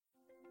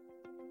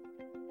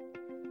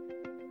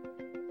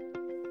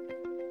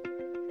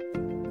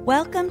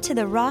Welcome to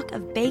the Rock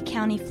of Bay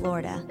County,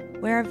 Florida,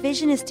 where our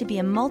vision is to be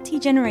a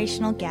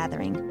multi-generational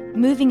gathering,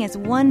 moving as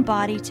one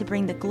body to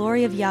bring the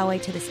glory of Yahweh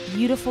to this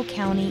beautiful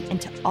county and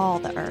to all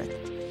the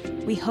earth.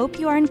 We hope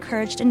you are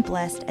encouraged and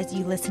blessed as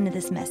you listen to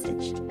this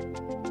message.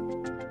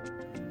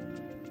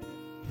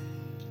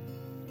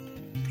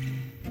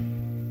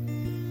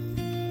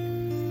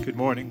 Good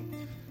morning.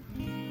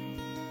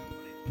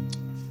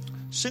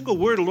 Single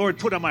word the Lord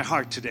put on my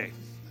heart today.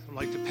 I'd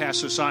like to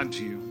pass this on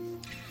to you.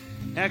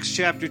 Acts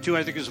chapter 2,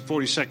 I think is the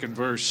 42nd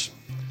verse.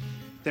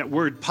 That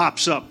word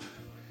pops up.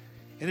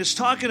 And it's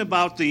talking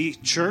about the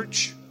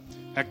church,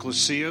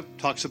 ecclesia.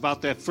 Talks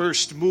about that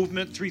first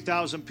movement.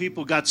 3,000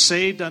 people got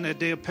saved on that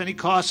day of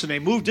Pentecost, and they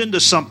moved into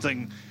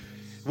something.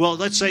 Well,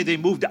 let's say they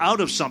moved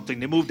out of something.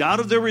 They moved out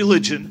of their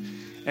religion,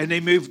 and they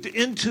moved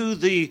into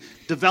the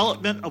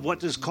development of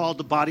what is called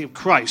the body of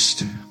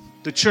Christ.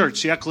 The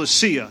church, the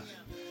ecclesia.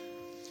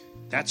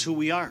 That's who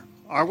we are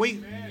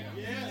we?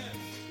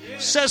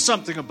 It says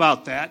something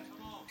about that.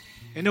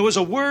 And there was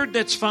a word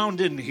that's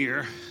found in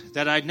here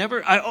that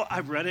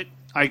I've read it.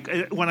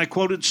 When I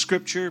quoted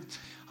scripture,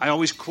 I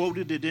always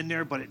quoted it in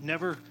there, but it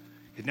never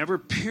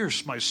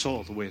pierced my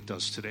soul the way it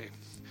does today.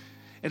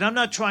 And I'm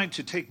not trying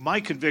to take my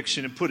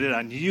conviction and put it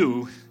on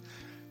you,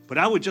 but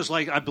I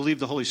believe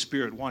the Holy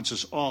Spirit wants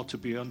us all to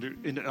be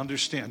in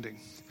understanding.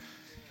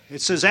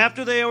 It says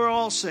after they were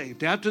all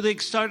saved, after they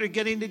started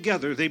getting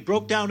together, they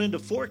broke down into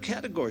 4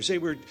 categories.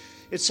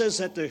 It says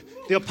that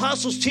the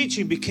apostles'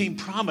 teaching became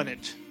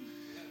prominent.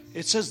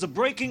 It says the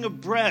breaking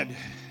of bread.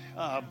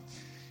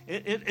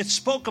 It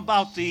spoke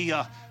about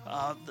the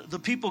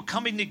people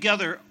coming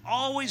together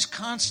always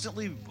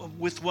constantly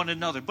with one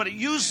another. But it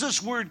used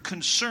this word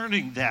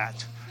concerning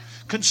that,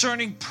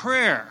 concerning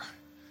prayer,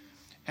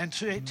 and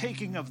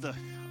partaking of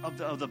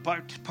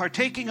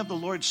the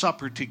Lord's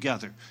Supper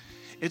together.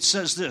 It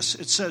says this.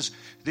 It says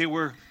they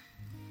were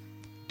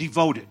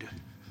devoted.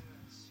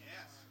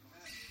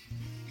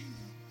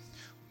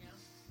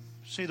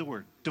 Say the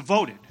word.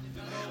 Devoted.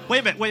 Wait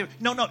a minute.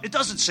 No, it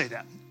doesn't say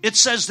that. It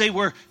says they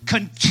were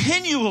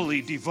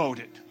continually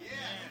devoted.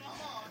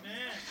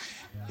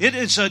 It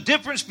is a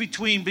difference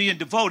between being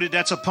devoted.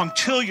 That's a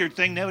punctiliar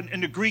thing.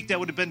 In the Greek, that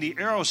would have been the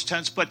eros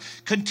tense. But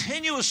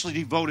continuously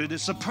devoted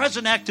is the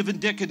present active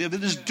indicative.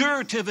 It is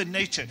durative in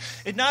nature.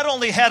 It not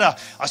only had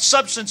a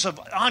substance of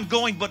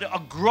ongoing, but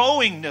a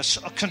growingness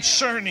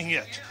concerning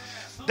it.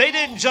 They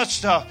didn't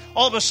just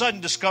all of a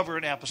sudden discover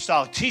an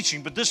apostolic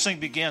teaching, but this thing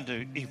began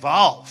to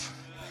evolve.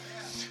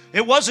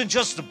 It wasn't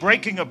just the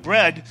breaking of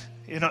bread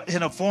in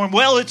a form.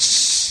 Well,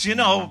 it's,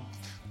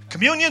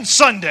 Communion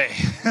Sunday,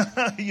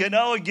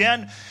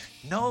 again.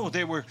 No,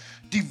 they were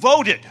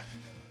devoted.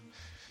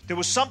 There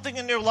was something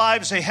in their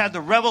lives. They had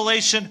the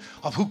revelation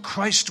of who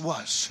Christ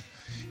was.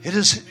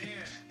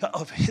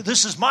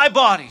 This is my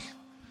body.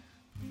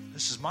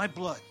 This is my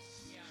blood.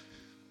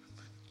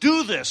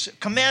 Do this,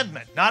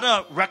 commandment, not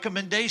a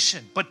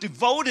recommendation, but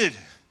devoted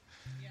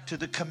to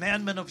the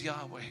commandment of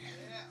Yahweh.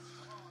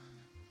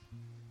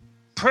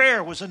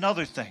 Prayer was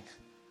another thing.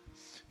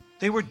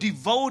 They were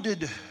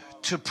devoted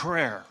to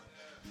prayer.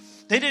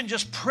 They didn't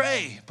just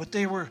pray, but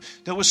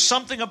there was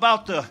something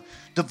about the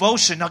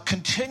devotion, a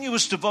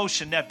continuous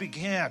devotion that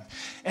began.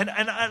 And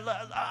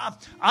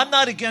I'm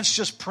not against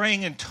just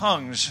praying in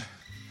tongues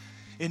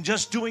and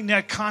just doing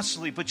that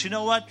constantly. But you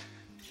know what?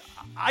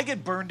 I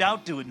get burned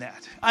out doing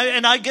that.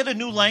 I get a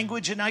new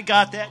language, and I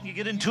got that. And you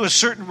get into a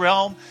certain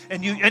realm,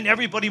 and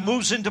everybody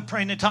moves into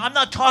praying in tongues. I'm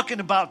not talking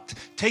about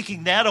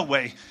taking that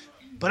away.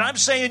 But I'm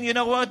saying, you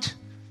know what?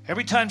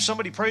 Every time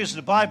somebody prays in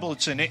the Bible,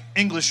 it's in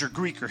English or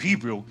Greek or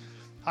Hebrew.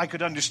 I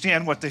could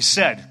understand what they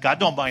said. God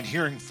don't mind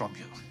hearing from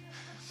you.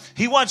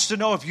 He wants to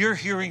know if you're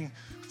hearing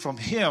from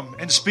Him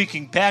and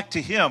speaking back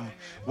to Him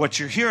what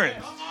you're hearing.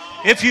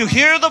 If you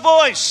hear the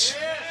voice,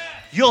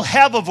 you'll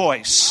have a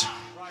voice.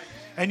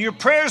 And your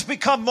prayers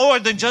become more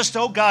than just,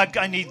 oh God,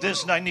 I need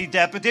this and I need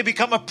that. But they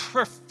become a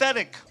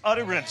prophetic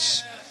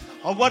utterance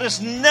of what is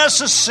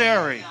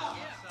necessary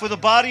for the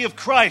body of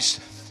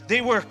Christ. They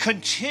were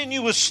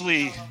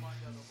continuously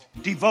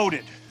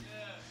devoted.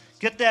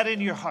 Get that in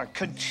your heart.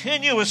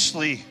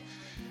 Continuously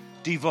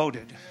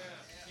devoted.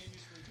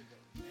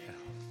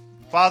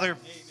 Father,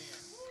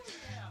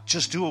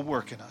 just do a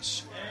work in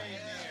us.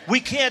 We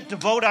can't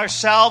devote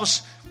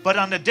ourselves, but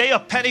on the day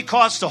of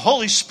Pentecost, the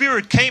Holy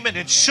Spirit came in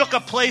and shook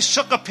a place,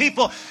 shook a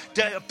people,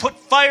 put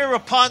fire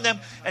upon them,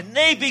 and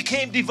they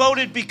became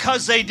devoted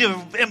because they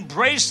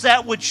embraced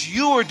that which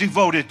you were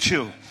devoted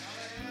to.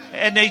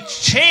 And they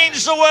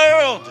changed the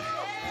world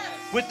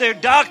with their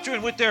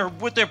doctrine, with their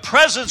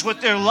presence,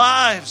 with their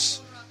lives.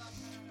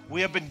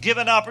 We have been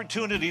given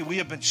opportunity. We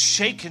have been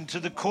shaken to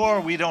the core.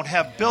 We don't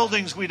have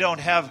buildings. We don't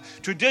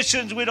have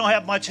traditions. We don't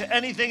have much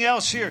anything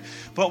else here.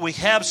 But we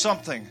have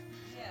something.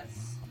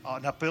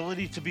 An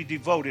ability to be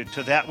devoted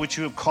to that which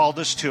you have called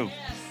us to.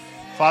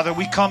 Father,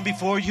 we come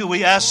before you.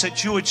 We ask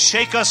that you would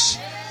shake us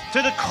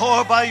to the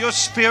core by your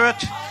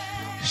Spirit.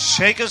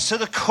 Shake us to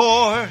the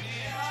core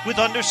with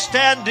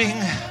understanding.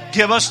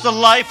 Give us the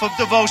life of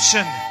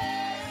devotion.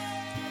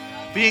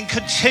 Being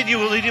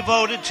continually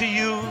devoted to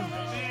you.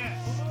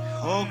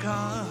 Oh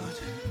God.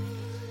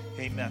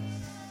 Amen.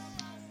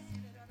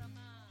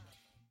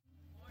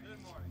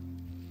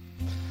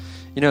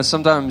 You know,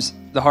 sometimes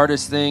the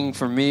hardest thing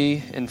for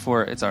me and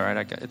for, it's all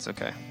right, it's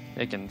okay.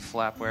 It can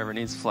flap wherever it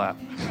needs to flap.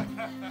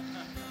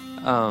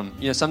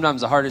 You know,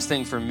 sometimes the hardest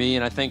thing for me,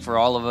 and I think for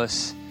all of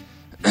us,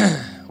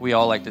 we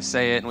all like to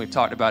say it, and we've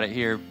talked about it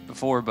here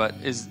before, but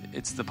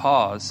it's the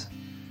pause.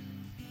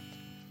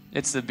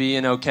 It's the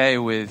being okay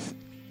with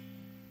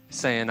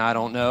saying, I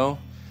don't know.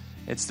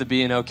 It's the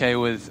being okay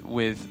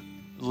with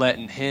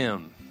letting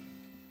him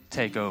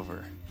take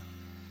over.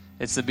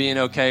 It's the being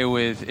okay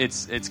with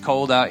it's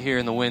cold out here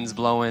and the wind's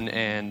blowing,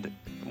 and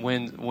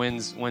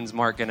when's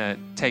Mark gonna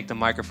take the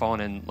microphone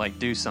and like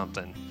do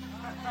something?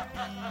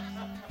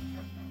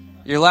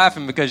 You're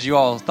laughing because you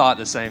all thought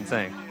the same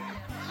thing.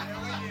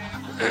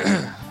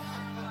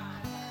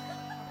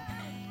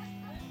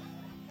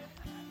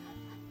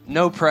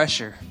 No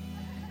pressure.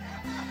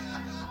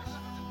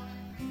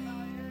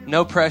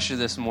 No pressure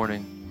this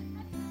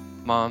morning,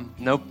 Mom.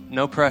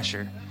 No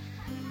pressure.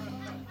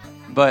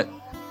 But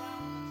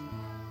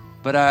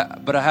I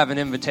have an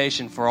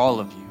invitation for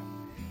all of you.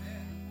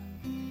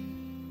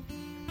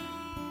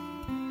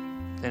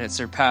 And it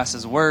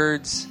surpasses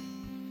words.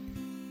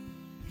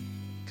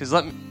 Because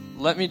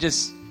let me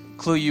just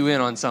clue you in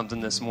on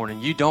something this morning.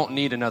 You don't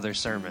need another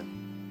sermon.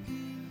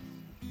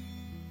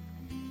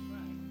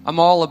 I'm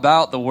all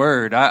about the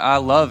word. I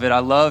love it. I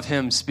love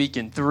him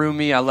speaking through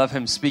me. I love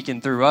him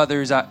speaking through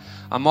others.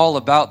 I'm all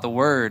about the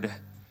word.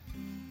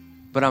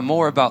 But I'm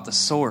more about the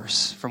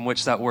source from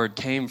which that word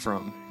came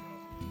from.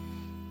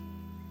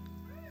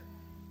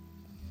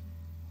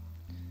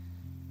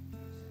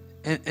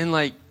 And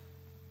like,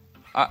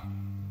 I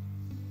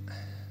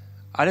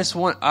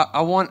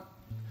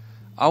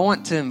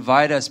want to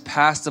invite us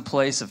past the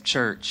place of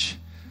church.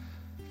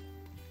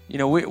 You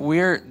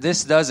know,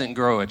 this doesn't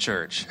grow a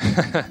church.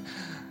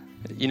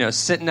 You know,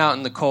 sitting out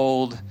in the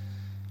cold,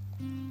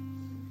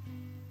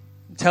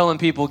 telling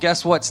people,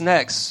 guess what's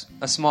next?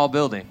 A small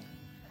building.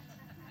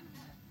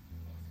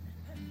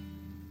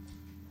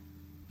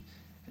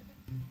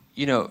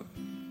 You know,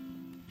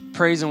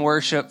 praise and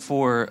worship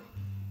for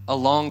a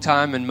long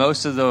time, and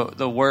most of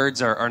the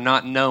words are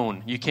not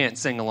known. You can't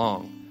sing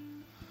along.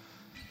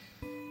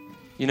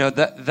 You know,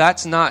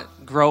 that's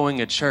not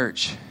growing a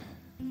church.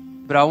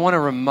 But I want to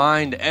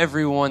remind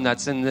everyone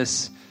that's in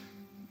this,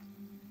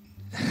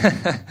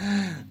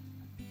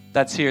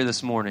 that's here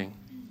this morning.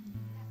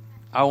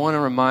 I want to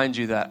remind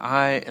you that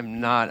I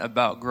am not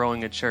about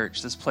growing a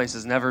church. This place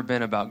has never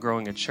been about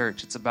growing a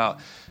church. It's about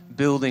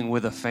building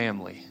with a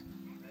family.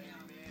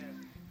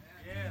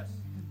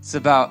 It's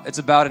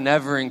about an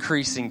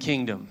ever-increasing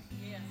kingdom.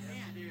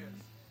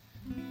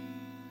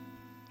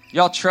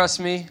 Y'all trust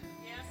me?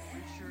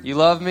 You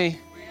love me?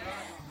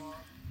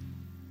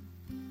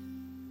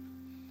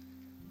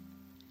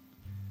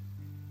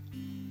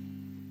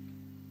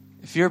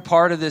 If you're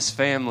part of this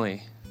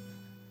family,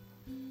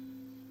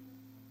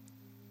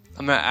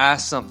 I'm going to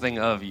ask something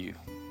of you.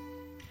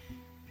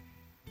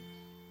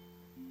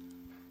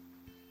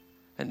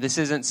 And this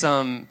isn't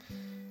some,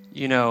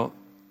 you know,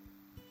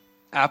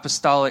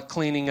 apostolic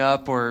cleaning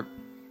up or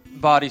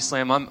body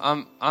slam.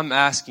 I'm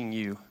asking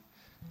you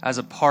as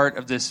a part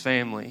of this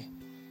family.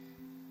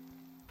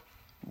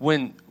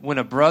 When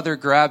a brother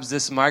grabs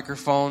this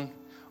microphone,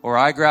 or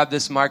I grab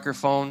this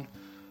microphone,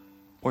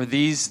 or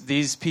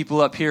these people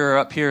up here are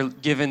up here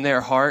giving their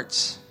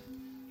hearts,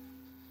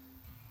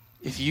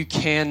 if you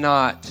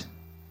cannot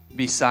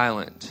be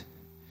silent,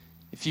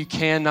 if you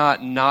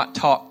cannot not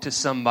talk to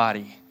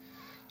somebody,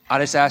 I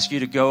just ask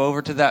you to go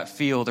over to that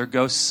field or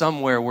go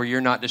somewhere where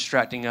you're not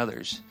distracting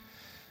others.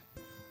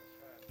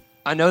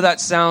 I know that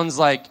sounds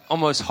like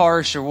almost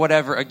harsh or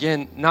whatever.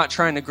 Again, not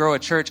trying to grow a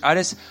church.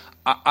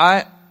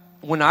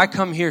 When I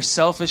come here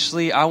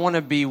selfishly, I want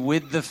to be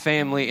with the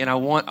family, and I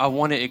want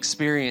to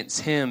experience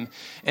him.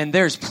 And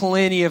there's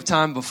plenty of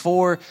time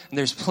before, and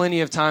there's plenty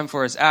of time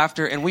for us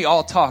after, and we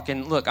all talk.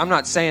 And look, I'm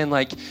not saying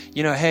like,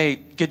 you know, hey,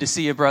 good to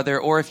see you, brother.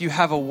 Or if you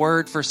have a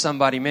word for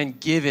somebody, man,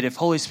 give it. If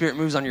Holy Spirit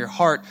moves on your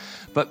heart.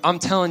 But I'm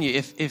telling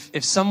you,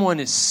 if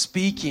someone is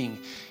speaking,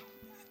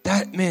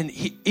 that, man,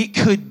 it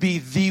could be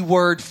the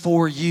word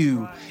for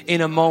you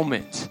in a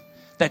moment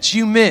that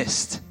you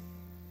missed.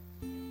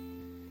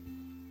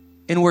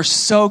 And we're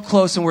so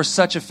close, and we're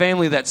such a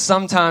family that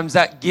sometimes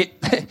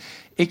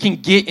it can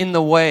get in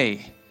the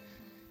way.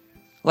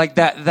 Like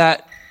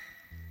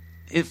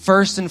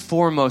first and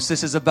foremost,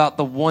 this is about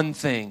the one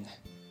thing.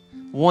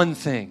 One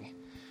thing.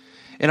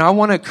 And I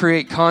want to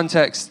create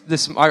context.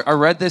 I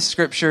read this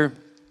scripture,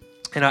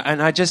 and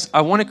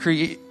I want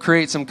to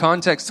create some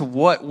context to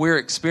what we're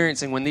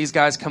experiencing when these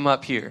guys come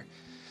up here.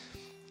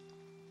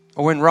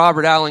 Or when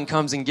Robert Allen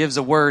comes and gives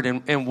a word,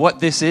 and what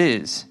this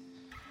is.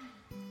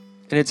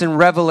 And it's in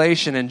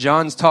Revelation, and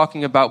John's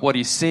talking about what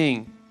he's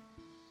seeing.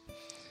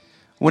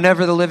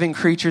 Whenever the living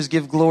creatures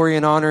give glory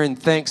and honor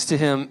and thanks to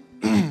him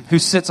who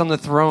sits on the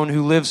throne,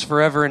 who lives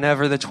forever and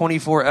ever. The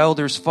 24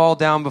 elders fall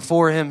down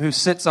before him who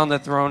sits on the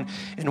throne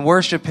and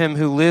worship him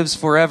who lives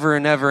forever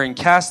and ever, and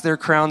cast their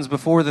crowns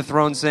before the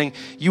throne, saying,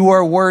 "You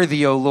are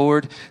worthy, O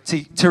Lord,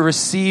 to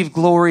receive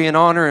glory and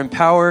honor and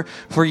power,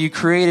 for you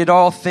created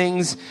all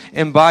things,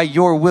 and by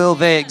your will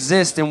they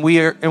exist, and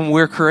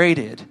we're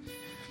created."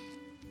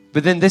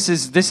 But then this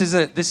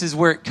is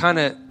where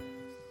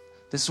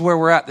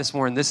we're at this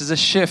morning. This is a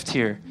shift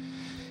here.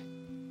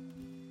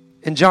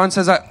 And John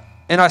says,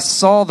 I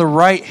saw the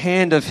right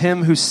hand of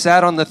him who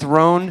sat on the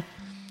throne,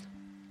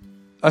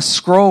 a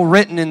scroll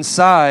written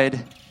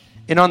inside,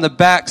 and on the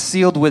back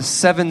sealed with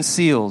 7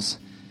 seals.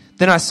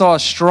 Then I saw a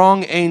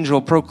strong angel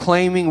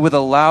proclaiming with a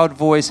loud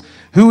voice,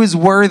 "Who is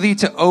worthy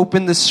to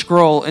open the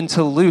scroll and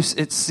to loose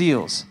its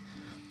seals?"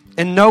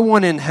 And no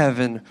one in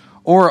heaven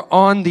or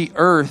on the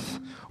earth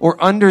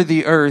or under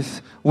the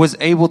earth was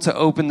able to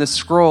open the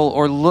scroll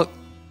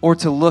or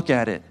to look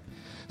at it.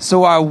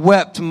 So I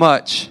wept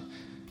much,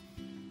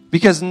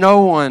 because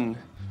no one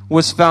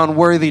was found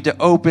worthy to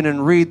open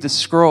and read the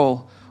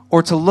scroll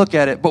or to look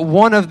at it. But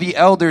one of the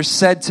elders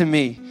said to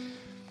me,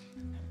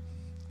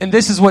 and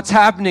this is what's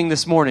happening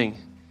this morning.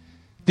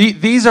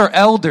 These are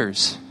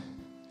elders.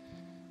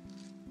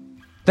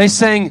 They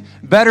sang,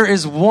 "Better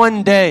is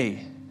one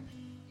day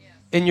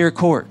in your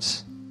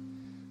courts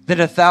than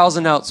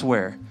 1,000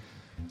 elsewhere."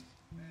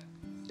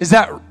 Is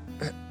that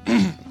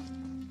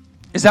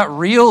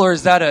real, or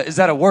is that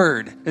a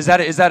word? Is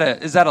that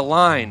a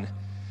line?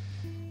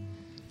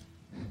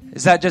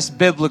 Is that just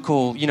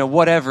biblical,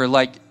 whatever,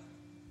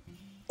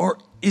 or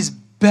is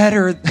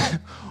better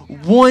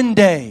one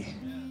day?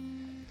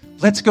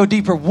 Let's go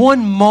deeper.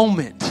 One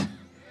moment.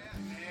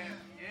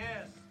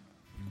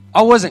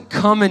 I wasn't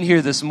coming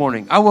here this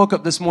morning. I woke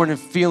up this morning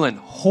feeling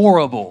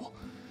horrible.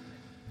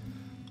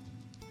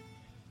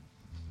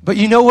 But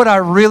you know what I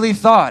really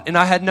thought, and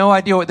I had no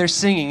idea what they're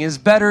singing, is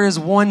better is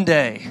one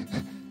day.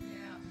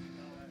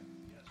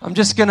 I'm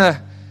just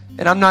gonna,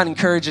 and I'm not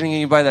encouraging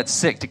anybody that's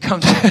sick to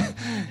come to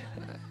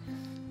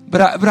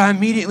But I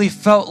immediately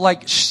felt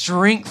like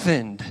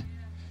strengthened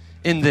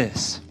in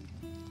this.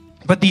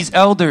 But these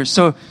elders,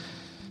 so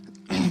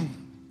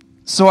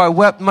I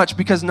wept much,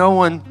 because no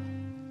one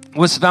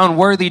was found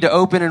worthy to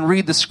open and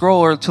read the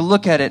scroll or to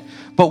look at it.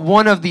 But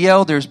one of the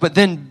elders, but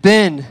then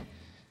Benjamin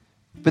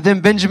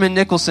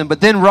Nicholson, but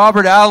then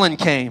Robert Allen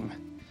came.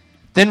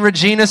 Then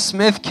Regina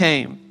Smith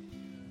came.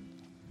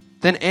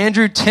 Then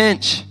Andrew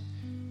Tench.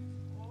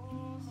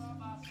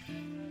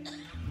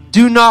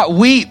 "Do not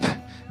weep.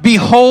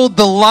 Behold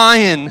the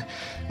lion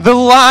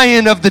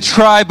of the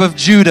tribe of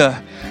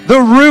Judah,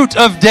 the root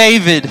of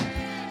David,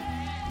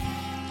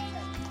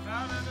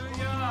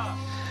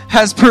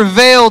 has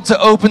prevailed to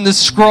open the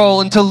scroll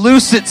and to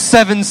loose its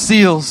 7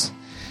 seals.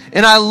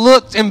 And I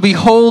looked, and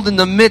behold, in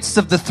the midst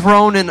of the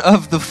throne and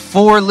of the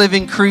 4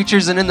 living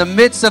creatures, and in the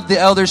midst of the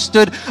elders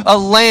stood a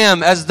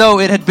lamb as though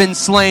it had been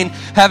slain,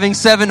 having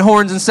 7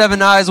 horns and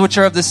 7 eyes, which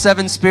are of the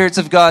 7 spirits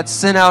of God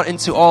sent out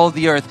into all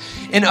the earth."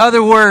 In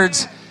other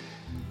words,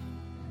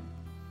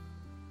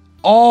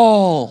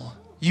 all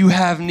you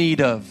have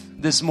need of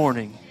this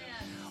morning.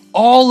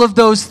 All of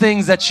those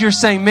things that you're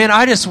saying, "Man,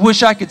 I just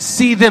wish I could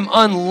see them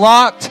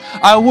unlocked.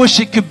 I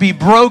wish it could be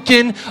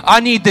broken. I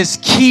need this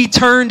key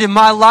turned in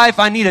my life.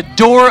 I need a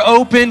door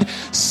opened.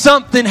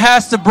 Something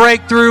has to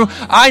break through.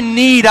 I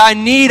need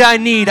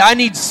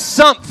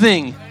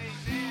something."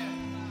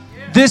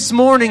 This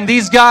morning,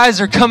 these guys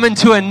are coming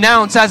to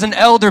announce as an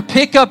elder,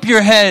 pick up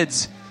your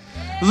heads,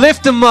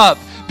 lift them up,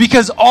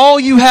 because all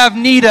you have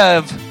need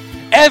of,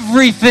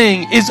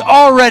 everything is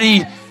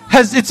already,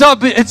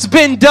 it's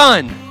been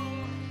done.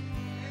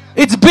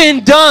 It's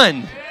been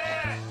done.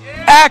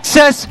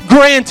 Access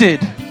granted.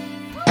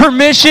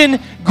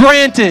 Permission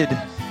granted.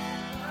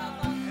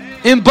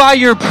 And by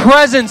your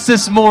presence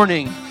this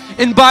morning,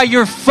 and by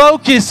your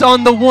focus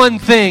on the one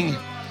thing,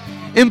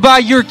 and by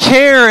your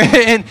care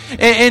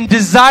and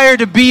desire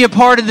to be a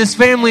part of this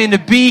family and to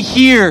be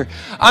here,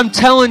 I'm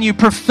telling you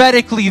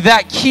prophetically,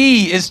 that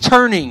key is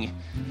turning.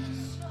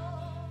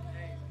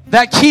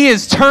 That key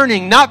is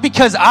turning, not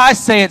because I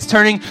say it's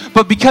turning,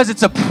 but because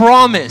it's a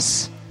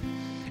promise.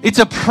 It's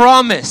a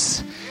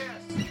promise.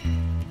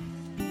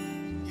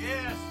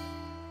 Yes.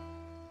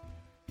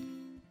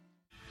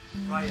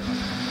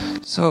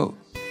 So,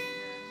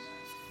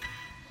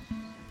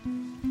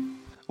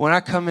 when I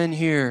come in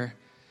here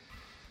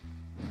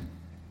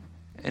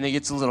and it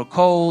gets a little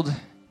cold,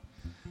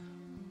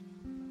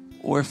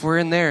 or if we're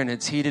in there and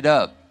it's heated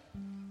up,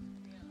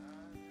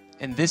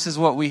 and this is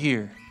what we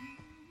hear.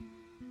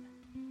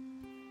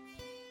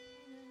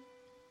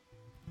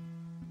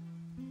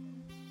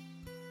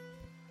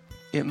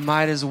 It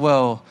might as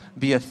well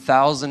be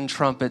 1,000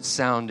 trumpets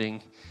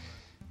sounding.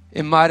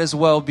 It might as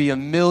well be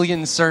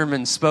 1,000,000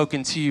 sermons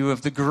spoken to you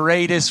of the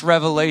greatest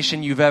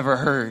revelation you've ever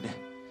heard.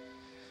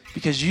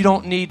 Because you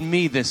don't need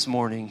me this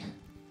morning.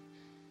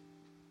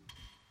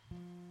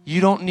 You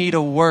don't need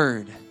a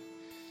word.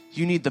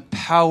 You need the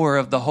power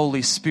of the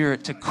Holy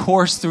Spirit to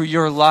course through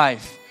your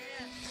life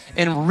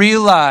and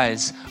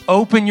realize,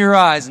 open your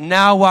eyes,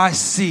 now I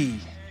see.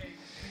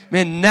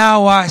 Man,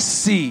 now I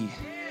see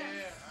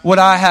what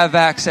I have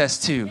access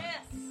to.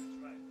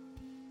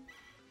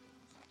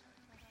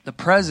 The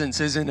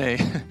presence isn't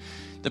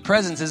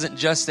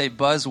just a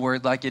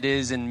buzzword like it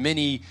is in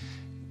many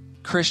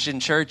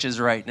Christian churches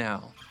right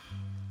now.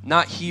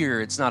 Not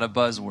here, it's not a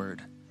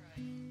buzzword.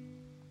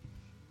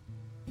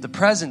 The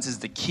presence is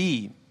the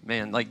key,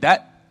 man. Like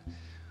that,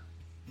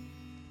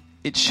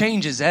 it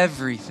changes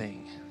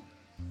everything.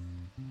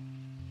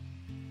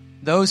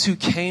 Those who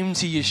came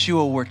to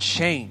Yeshua were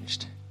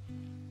changed.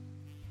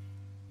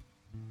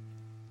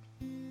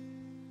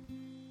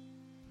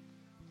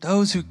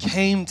 Those who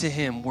came to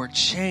him were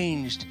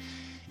changed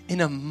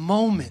in a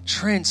moment.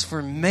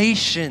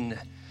 Transformation.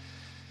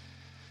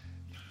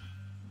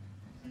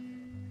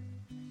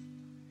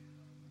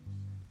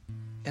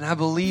 And I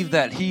believe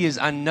that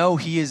I know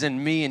he is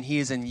in me and he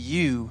is in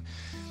you.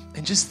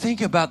 And just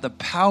think about the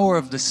power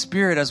of the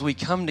Spirit as we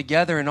come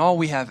together and all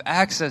we have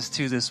access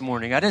to this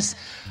morning. I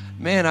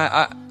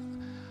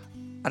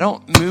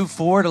don't move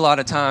forward a lot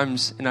of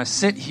times, and I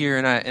sit here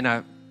and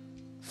I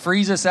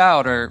freeze us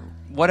out or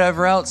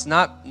whatever else,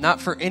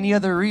 not for any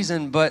other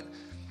reason, but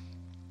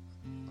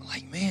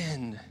like,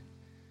 man,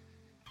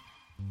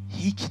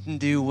 he can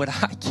do what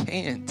I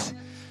can't.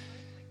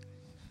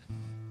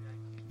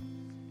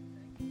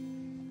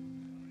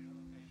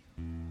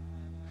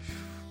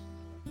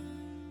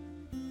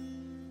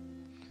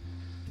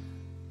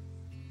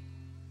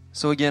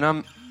 So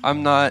again,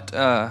 I'm not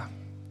I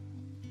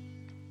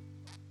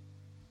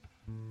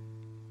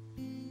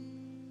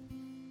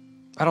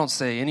don't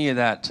say any of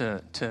that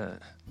to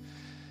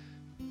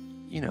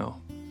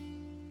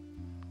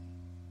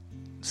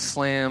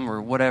slam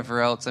or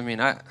whatever else. I mean,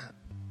 I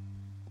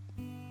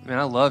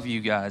love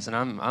you guys, and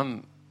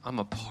I'm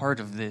a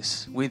part of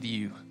this with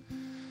you.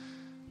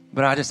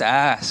 But I just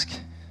ask,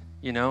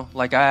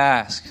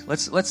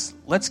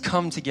 let's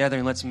come together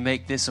and let's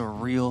make this a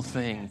real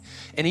thing.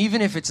 And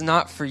even if it's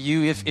not for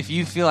you, if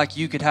you feel like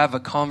you could have a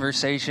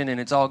conversation and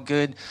it's all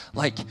good,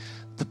 like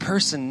the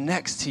person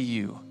next to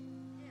you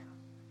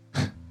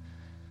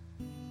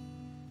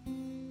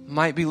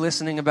might be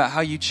listening about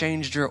how you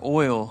changed your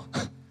oil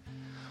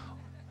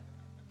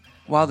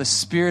while the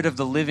Spirit of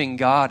the living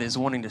God is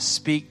wanting to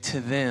speak to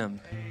them.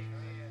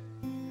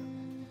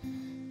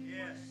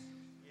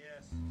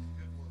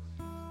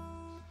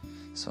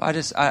 So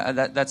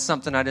that's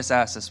something I just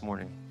asked this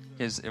morning.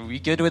 Are we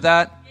good with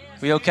that?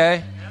 We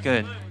okay?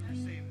 Good.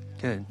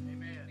 Good.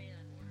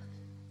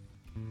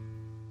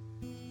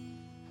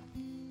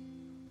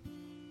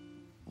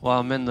 Well,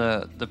 I'm in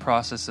the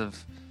process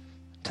of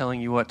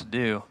telling you what to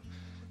do.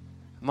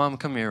 Mom,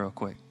 come here real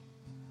quick.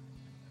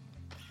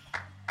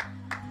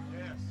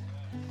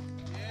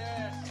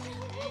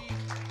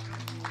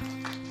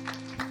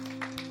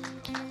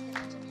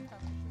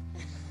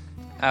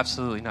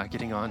 Absolutely not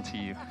getting on to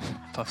you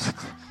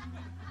publicly.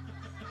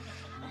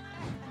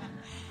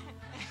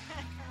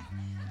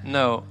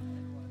 No.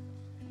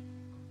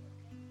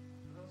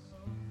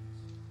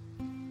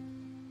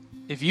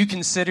 If you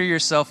consider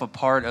yourself a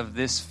part of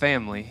this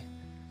family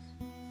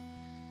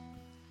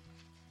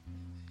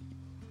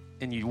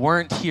and you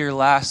weren't here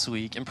last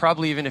week, and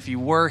probably even if you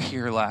were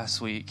here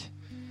last week,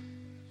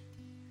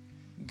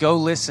 go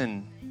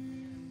listen.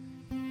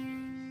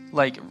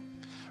 Like,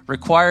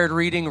 required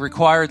reading,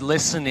 required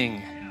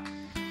listening.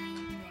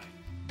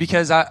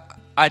 Because I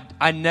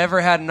never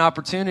had an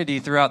opportunity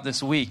throughout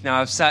this week. Now,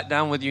 I've sat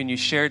down with you and you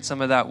shared some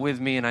of that with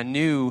me, and I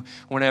knew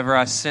whenever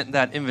I sent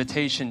that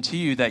invitation to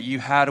you that you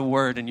had a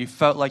word and you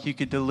felt like you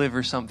could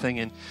deliver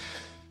something.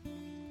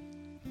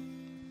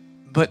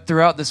 But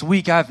throughout this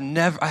week, I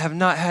have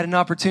not had an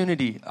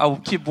opportunity. I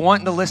keep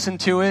wanting to listen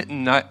to it,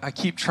 and I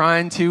keep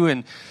trying to,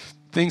 and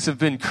things have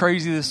been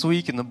crazy this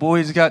week, and the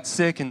boys got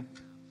sick, and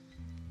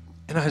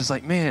I was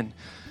like, man.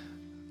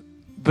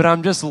 But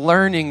I'm just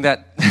learning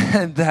that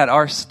that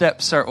our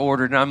steps are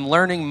ordered, and I'm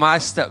learning my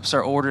steps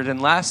are ordered.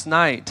 And last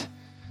night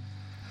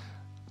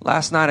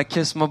I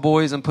kissed my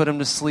boys and put them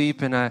to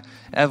sleep, and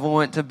Evan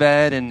went to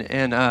bed,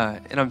 and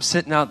I'm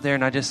sitting out there,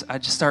 and I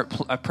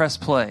press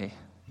play,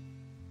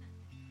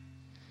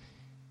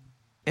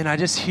 and I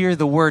just hear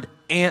the word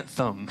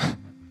anthem.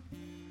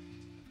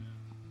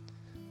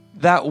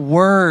 That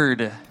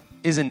word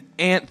is an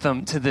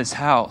anthem to this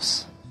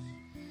house.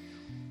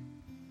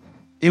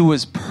 It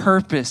was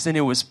purpose and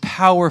it was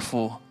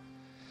powerful.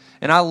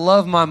 And I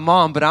love my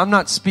mom, but I'm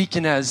not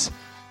speaking as,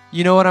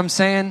 you know what I'm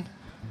saying?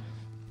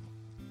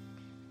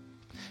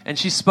 And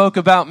she spoke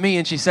about me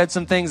and she said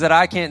some things that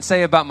I can't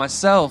say about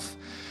myself.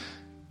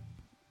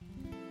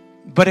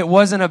 But it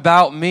wasn't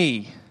about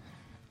me.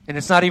 And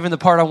it's not even the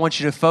part I want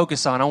you to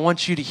focus on. I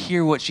want you to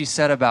hear what she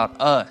said about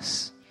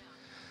us,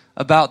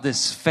 about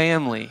this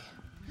family.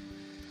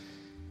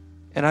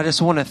 And I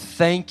just want to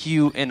thank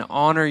you and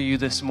honor you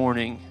this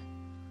morning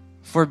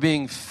for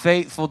being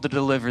faithful to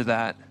deliver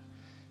that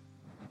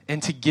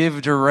and to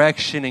give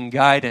direction and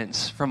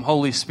guidance from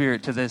Holy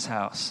Spirit to this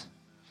house.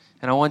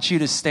 And I want you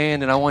to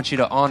stand and I want you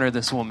to honor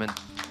this woman.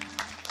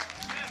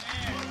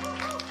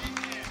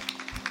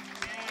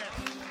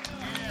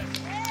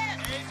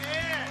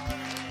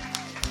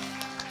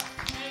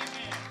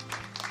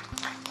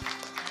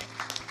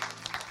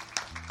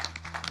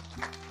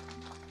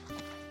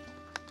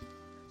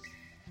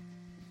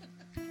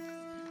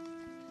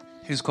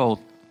 Who's cold?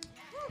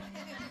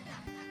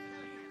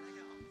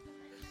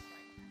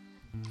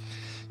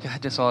 Yeah, I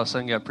just all of a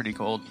sudden got pretty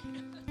cold.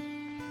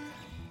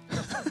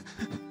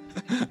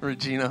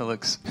 Regina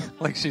looks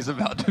like she's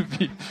about to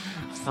be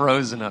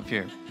frozen up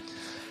here.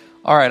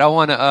 All right, I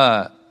want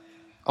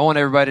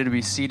everybody to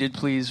be seated,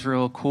 please,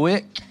 real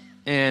quick.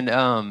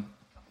 And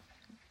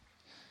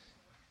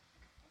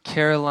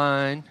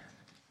Caroline.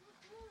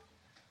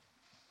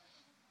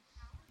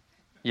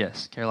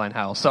 Yes, Caroline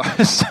Howell. Sorry,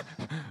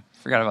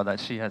 forgot about that.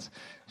 She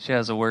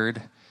has a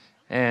word,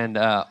 and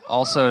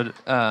also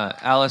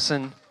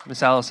Allison,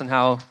 Miss Allison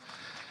Howell.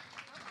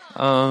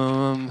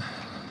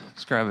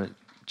 Let's grab a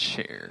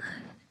chair.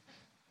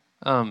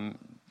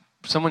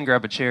 Someone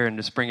grab a chair and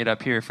just bring it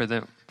up here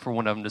for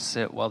one of them to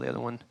sit while the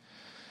other one.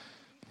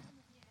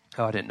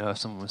 Oh, I didn't know if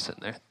someone was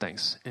sitting there.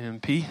 Thanks,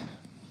 MP.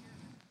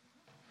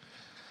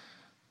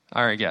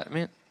 All right, got it,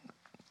 man.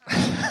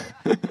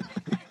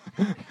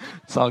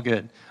 It's all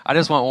good. I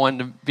just want one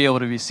to be able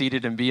to be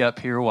seated and be up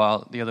here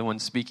while the other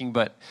one's speaking.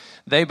 But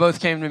they both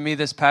came to me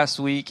this past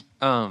week,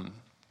 and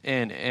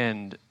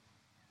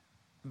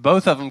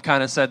both of them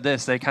kind of said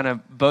this. They kind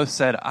of both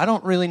said, I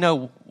don't really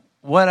know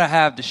what I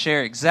have to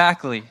share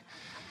exactly.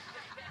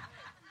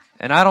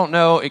 And I don't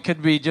know, it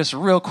could be just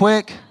real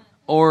quick,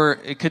 or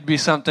it could be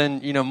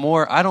something,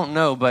 more. I don't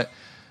know, but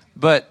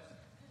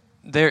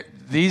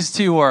these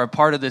two are a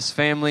part of this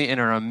family and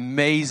are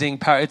amazing.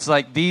 It's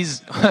like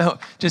these,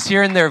 just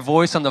hearing their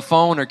voice on the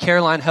phone, or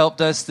Caroline helped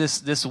us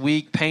this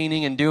week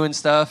painting and doing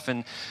stuff,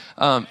 and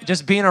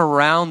just being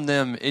around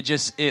them,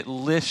 it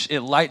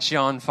lights you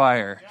on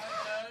fire.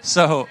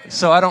 So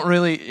I don't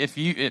really,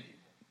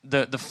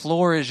 the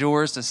floor is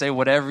yours to say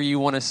whatever you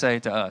want to say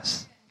to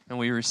us, and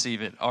we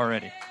receive it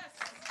already.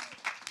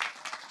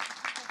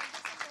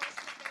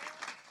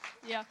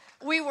 Yeah,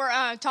 we were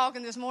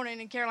talking this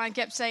morning, and Caroline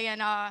kept saying,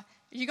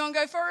 you going to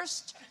go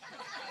first?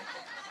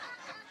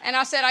 And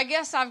I said, I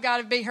guess I've got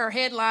to be her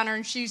headliner,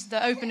 and she's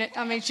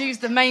she's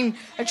the main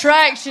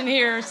attraction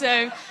here,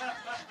 so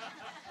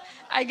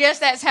I guess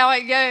that's how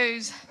it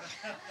goes.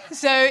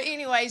 So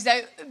anyways,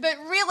 though, but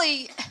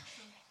really,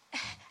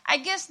 I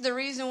guess the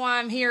reason why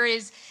I'm here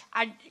is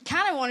I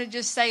kind of want to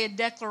just say a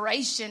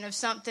declaration of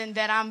something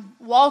that I'm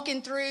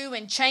walking through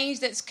and change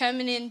that's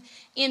coming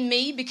in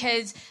me,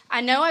 because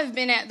I know I've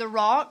been at the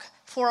Rock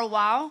for a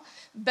while,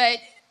 but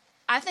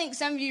I think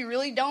some of you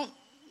really don't.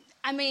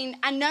 I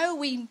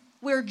know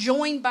we're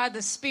joined by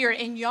the Spirit,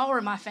 and y'all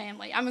are my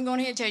family. I'm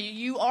going to tell you,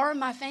 you are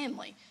my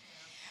family.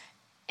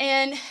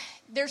 And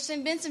there's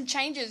been some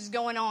changes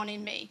going on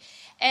in me.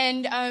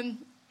 And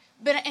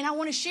I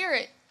want to share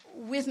it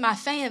with my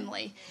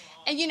family.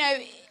 And,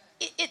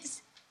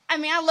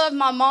 I love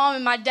my mom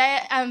and my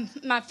dad,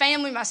 my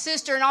family, my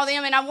sister, and all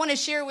them, and I want to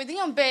share it with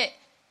them, but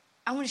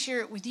I want to share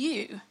it with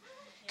you,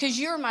 because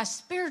you're my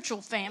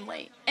spiritual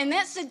family. And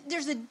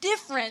there's a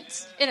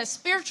difference in a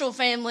spiritual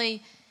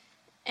family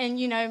and,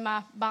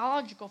 my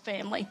biological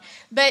family.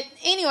 But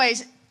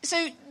anyways,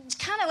 so to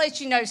kind of let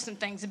you know some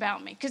things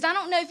about me, because I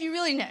don't know if you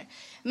really know.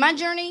 My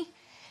journey,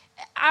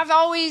 I've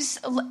always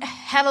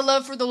had a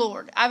love for the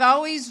Lord. I've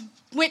always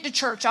went to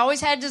church. I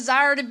always had a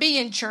desire to be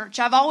in church.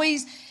 I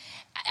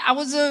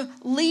was a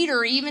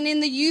leader even in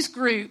the youth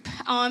group.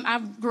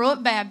 I grew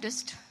up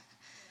Baptist.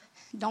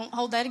 Don't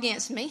hold that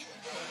against me.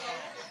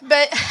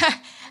 But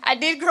I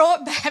did grow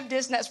up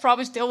Baptist, and that's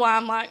probably still why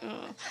I'm like,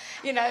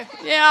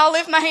 I'll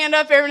lift my hand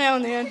up every now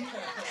and then.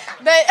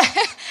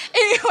 But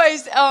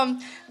anyways,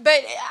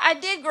 but I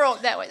did grow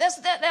up that way.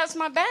 That's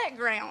my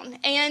background.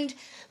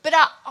 But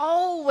I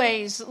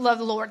always loved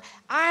the Lord.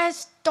 I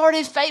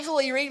started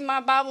faithfully reading my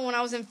Bible when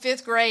I was in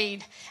 5th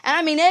grade.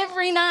 And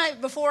every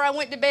night before I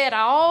went to bed,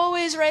 I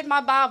always read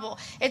my Bible.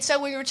 And so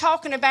we were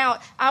talking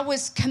about I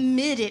was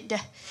committed.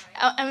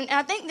 And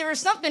I think there was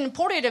something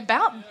important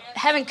about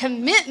having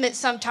commitment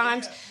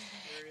sometimes.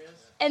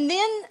 And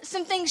then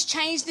some things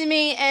changed in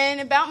me,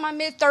 and about my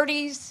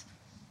mid-30s,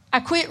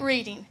 I quit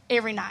reading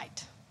every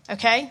night.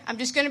 Okay? I'm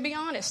just going to be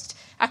honest.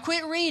 I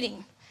quit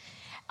reading.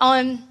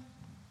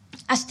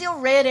 I still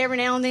read every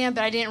now and then,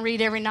 but I didn't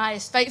read every night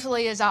as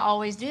faithfully as I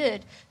always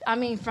did.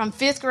 From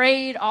 5th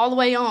grade all the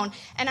way on.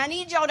 And I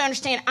need y'all to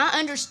understand, I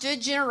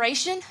understood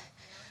generation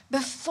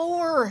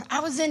before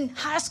I was in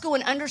high school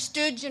and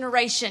understood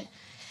generation.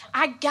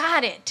 I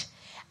got it.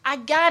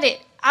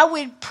 I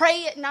would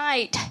pray at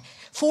night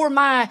for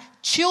my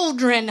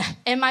children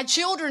and my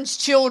children's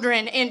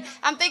children. And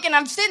I'm thinking,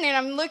 I'm sitting there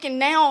and I'm looking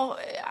now,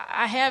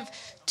 I have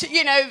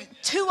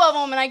two of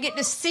them, and I get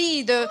to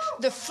see the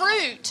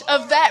fruit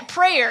of that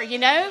prayer,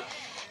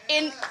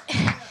 And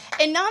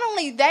not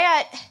only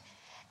that,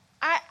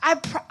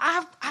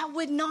 I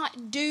would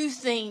not do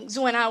things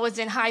when I was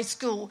in high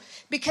school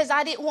because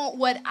I didn't want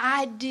what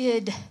I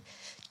did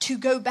to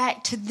go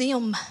back to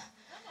them.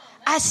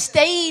 I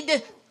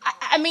stayed.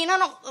 I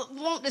don't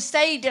want to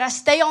say, did I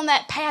stay on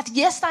that path?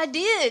 Yes, I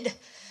did.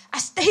 I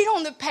stayed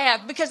on the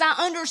path because I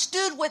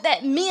understood what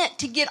that meant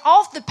to get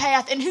off the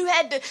path and who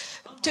had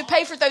to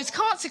pay for those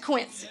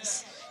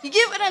consequences. You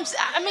get what I'm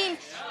saying?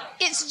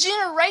 It's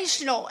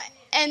generational.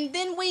 And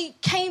then we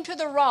came to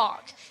the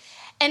Rock.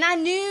 And I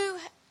knew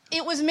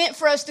it was meant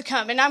for us to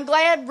come. And I'm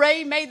glad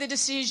Ray made the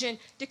decision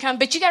to come.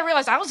 But you got to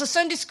realize, I was a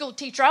Sunday school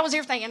teacher. I was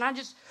everything. And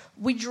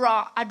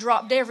I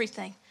dropped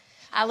everything.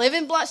 I live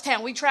in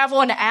Blountstown. We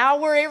travel an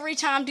hour every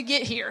time to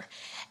get here.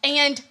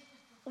 And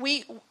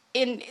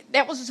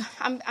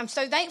I'm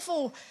so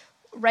thankful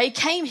Ray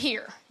came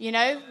here,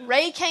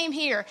 Ray came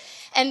here.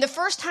 And the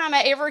first time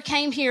I ever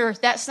came here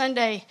that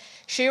Sunday,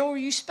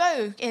 Cheryl, you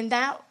spoke, and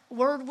that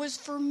word was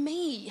for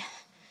me.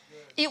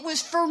 It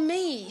was for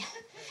me.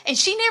 And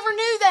she never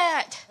knew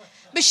that.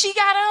 But she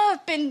got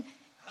up, and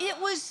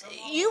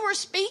you were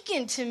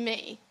speaking to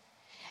me.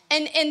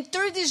 And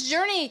through this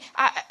journey,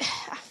 I've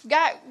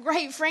got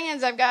great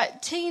friends. I've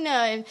got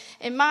Tina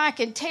and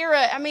Mike and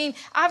Tara. I mean,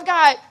 I've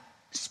got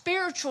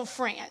spiritual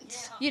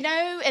friends,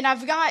 and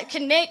I've got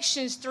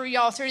connections through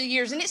y'all through the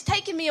years. And it's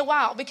taken me a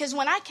while, because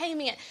when I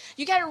came in,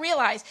 you got to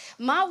realize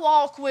my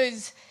walk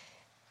was,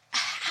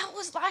 I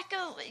was like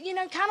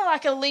kind of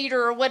like a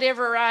leader or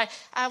whatever. I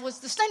was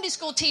the Sunday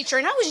school teacher,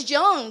 and I was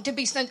young to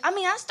be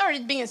I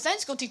started being a Sunday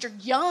school teacher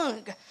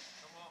young.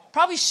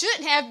 Probably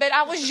shouldn't have, but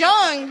I was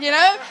young, Maybe,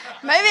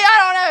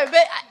 I don't know.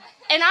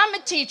 And I'm a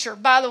teacher,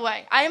 by the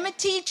way. I am a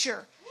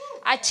teacher.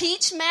 I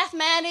teach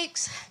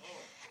mathematics,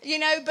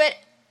 but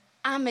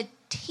I'm a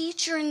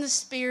teacher in the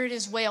spirit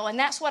as well. And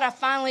that's what I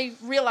finally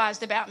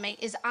realized about me,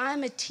 is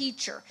I'm a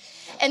teacher.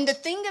 And the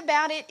thing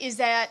about it is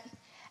that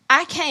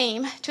I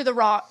came to the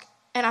rock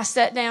and I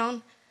sat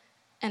down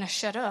and I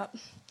shut up.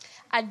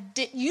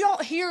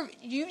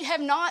 You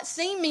have not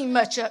seen me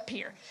much up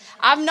here.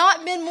 I've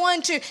not been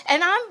one to,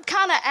 and I'm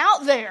kind of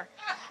out there.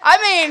 I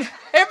mean,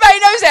 everybody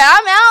knows that.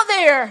 I'm out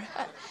there.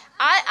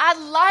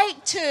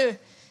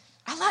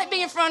 I like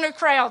being in front of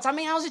crowds. I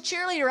mean, I was a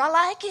cheerleader. I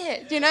like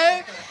it,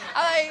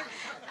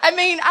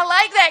 I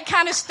like that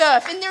kind of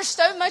stuff. And there's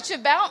so much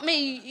about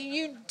me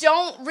you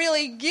don't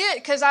really get,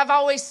 because I've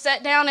always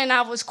sat down and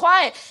I was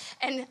quiet.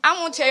 And I'm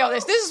going to tell you all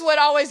this. This is what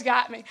always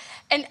got me.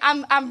 And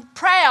I'm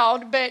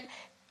proud, but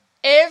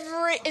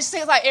it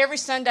seems like every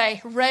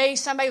Sunday,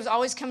 somebody was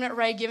always coming at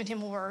Ray giving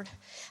him a word.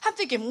 I'm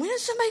thinking, when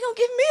is somebody going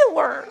to give me a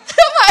word?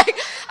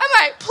 I'm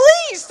like,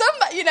 please,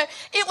 somebody,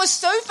 It was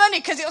so funny,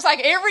 because it was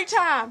like every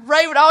time,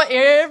 Ray would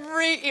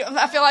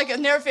I feel like it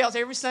never fails,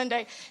 every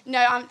Sunday.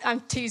 No, I'm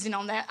teasing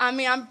on that. I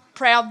mean, I'm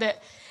proud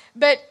that,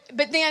 but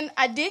then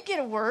I did get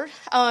a word.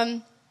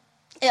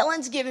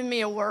 Ellen's given me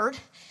a word,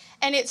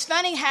 and it's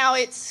funny how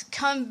it's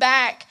come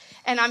back,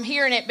 and I'm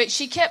hearing it, but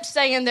she kept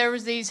saying there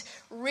was these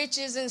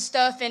riches and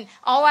stuff, and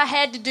all I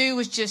had to do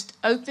was just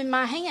open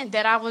my hand,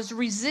 that I was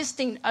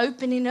resisting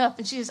opening up.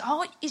 And she says,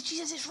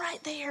 it's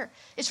right there.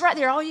 It's right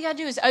there. All you got to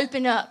do is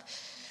open up.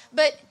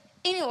 But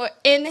anyway,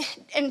 and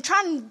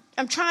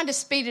I'm trying to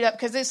speed it up,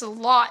 because there's a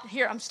lot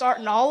here. I'm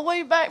starting all the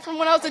way back from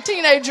when I was a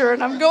teenager,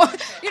 and I'm going,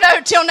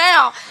 till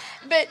now.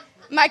 But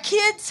my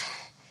kids,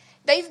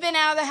 they've been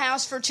out of the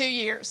house for 2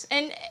 years,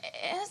 and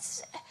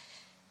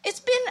it's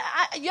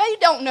been, you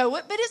don't know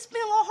it, but it's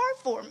been a little hard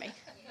for me.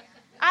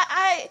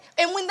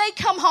 And when they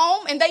come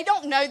home, and they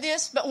don't know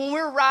this, but when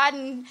we're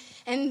riding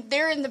and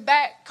they're in the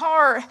back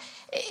car,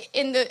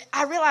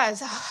 I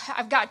realize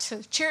I've got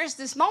to cherish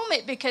this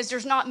moment, because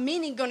there's not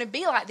many going to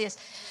be like this.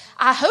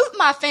 I hope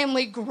my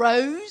family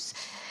grows.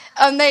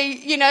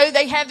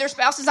 They have their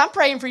spouses. I'm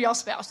praying for y'all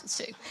spouses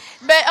too.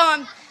 But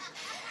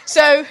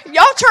so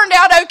y'all turned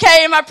out okay,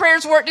 and my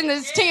prayers worked in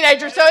this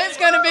teenager, so it's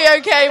going to be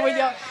okay with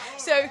y'all.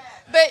 So,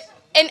 but.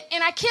 And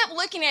I kept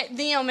looking at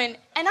them, and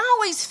I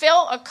always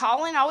felt a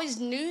calling. I always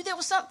knew there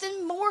was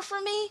something more for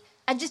me.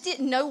 I just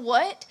didn't know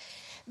what.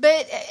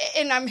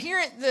 And I'm here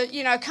at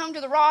I come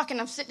to the rock,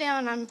 and I'm sitting down,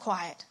 and I'm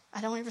quiet.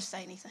 I don't ever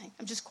say anything.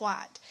 I'm just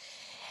quiet.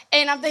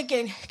 And I'm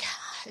thinking,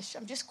 gosh,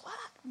 I'm just quiet.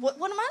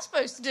 What am I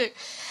supposed to do?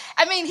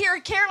 I mean, here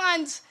at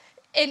Caroline's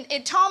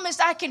and Thomas,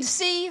 I can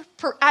see,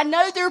 I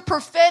know they're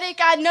prophetic.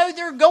 I know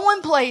they're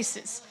going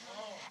places.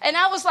 And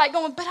I was like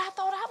going, but I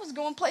thought I was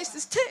going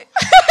places too.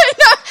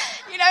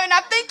 And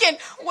I'm thinking,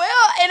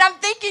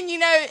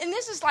 and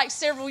this is like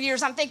several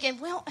years, I'm thinking,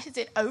 well, is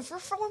it over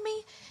for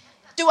me?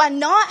 Do I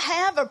not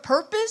have a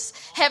purpose?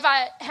 Have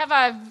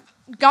I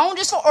gone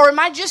just, or am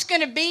I just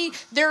going to be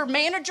their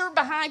manager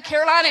behind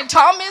Caroline and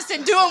Thomas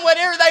and doing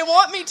whatever they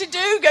want me to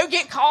do, go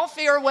get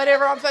coffee or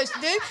whatever I'm supposed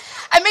to do?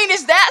 I mean,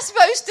 is that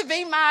supposed to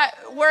be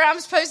where I'm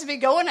supposed to be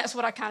going? That's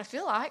what I kind of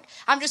feel like.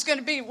 I'm just going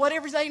to be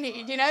whatever they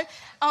need,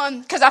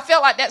 because I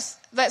felt like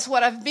that's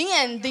what I've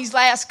been these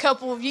last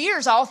couple of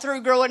years, all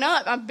through growing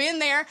up. I've been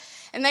there,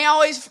 and they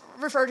always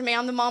refer to me,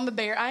 I'm the mama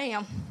bear. I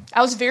am.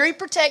 I was very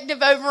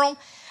protective over them.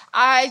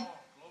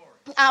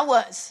 I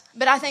was,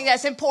 but I think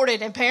that's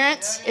important. And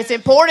parents, it's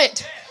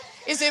important.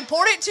 It's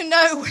important to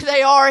know where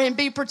they are and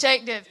be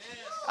protective.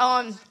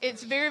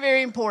 It's very,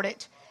 very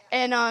important.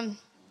 And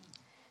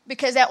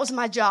because that was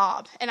my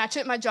job, and I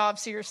took my job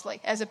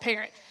seriously as a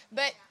parent.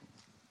 But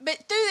through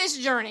this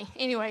journey,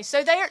 anyway,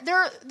 so they're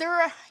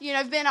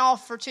been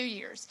off for 2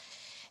 years.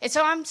 And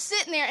so I'm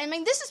sitting there, I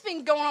mean, this has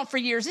been going on for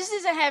years. This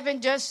isn't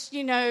happened just,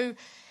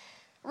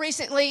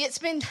 recently, it's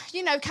been,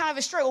 kind of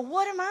a struggle.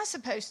 What am I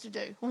supposed to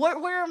do?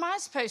 Where am I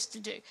supposed to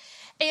do?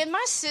 And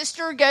my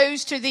sister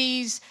goes to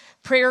these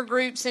prayer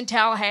groups in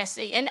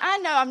Tallahassee. And I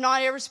know I'm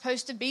not ever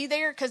supposed to be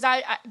there,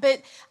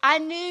 but I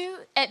knew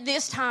at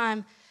this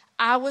time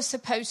I was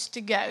supposed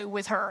to go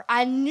with her.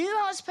 I knew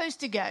I was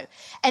supposed to go.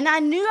 And I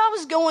knew I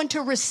was going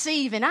to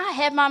receive. And I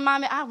had my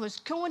mind, I was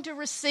going to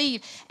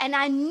receive. And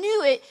I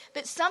knew it,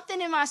 but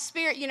something in my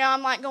spirit,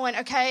 I'm like going,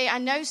 okay, I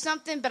know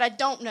something, but I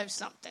don't know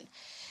something.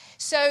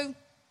 So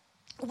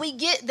we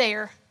get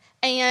there,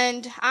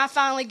 and I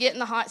finally get in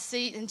the hot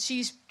seat, and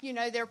she's,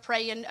 they're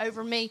praying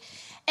over me.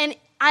 And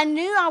I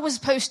knew I was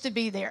supposed to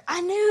be there.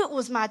 I knew it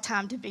was my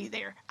time to be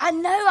there. I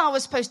know I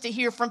was supposed to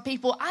hear from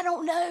people I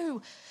don't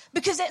know,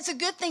 because that's a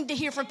good thing to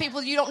hear from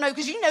people you don't know,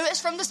 because it's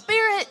from the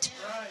Spirit.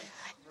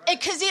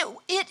 Because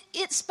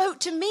it spoke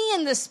to me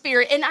in the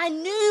Spirit, and I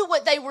knew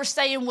what they were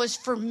saying was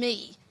for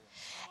me.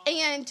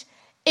 And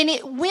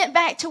it went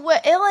back to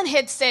what Ellen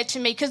had said to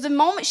me, because the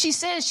moment she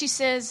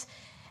says,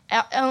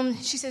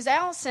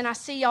 Allison, I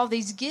see all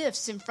these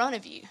gifts in front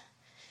of you.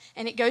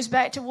 And it goes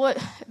back to what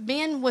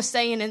Ben was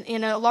saying,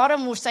 and a lot of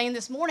them were saying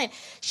this morning.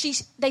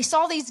 They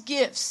saw these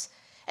gifts,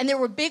 and there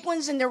were big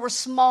ones and there were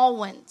small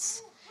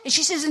ones. And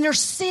she says, and they're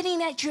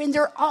sitting at you, and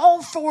they're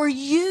all for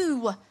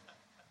you.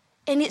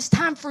 And it's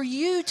time for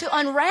you to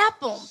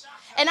unwrap them.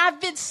 And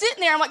I've been sitting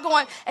there, I'm like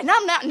going, and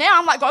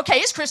I'm like, okay,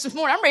 it's Christmas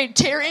morning, I'm ready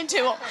to tear into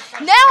them.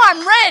 Now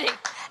I'm ready.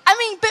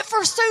 But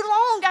for so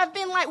long, I've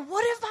been like,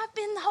 what have I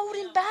been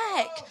holding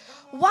back?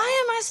 Why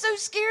am I so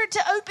scared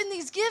to open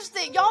these gifts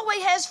that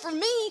Yahweh has for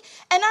me,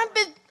 and I've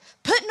been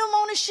putting them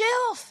on a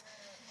shelf?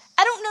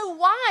 I don't know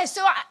why.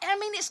 So,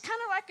 it's kind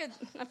of like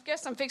I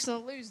guess I'm fixing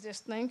to lose this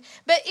thing,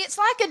 but it's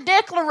like a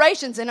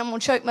declaration, and I'm going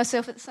to choke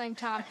myself at the same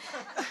time.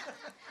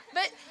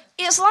 But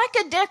it's like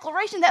a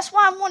declaration. That's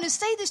why I want to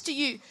say this to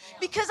you,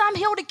 because I'm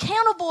held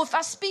accountable if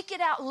I speak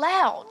it out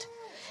loud.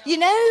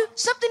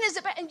 Something is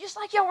about, and just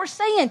like y'all were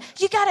saying,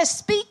 you got to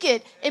speak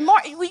it. And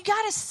we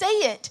got to say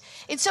it.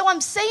 And so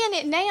I'm saying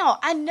it now.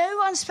 I know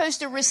I'm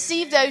supposed to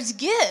receive those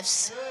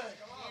gifts.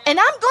 And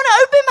I'm going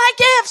to open my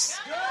gifts.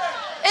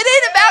 It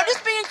ain't about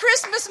just being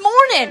Christmas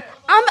morning.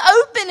 I'm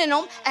opening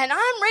them, and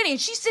I'm ready.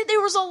 And she said there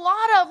was a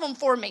lot of them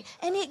for me.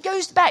 And it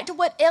goes back to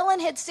what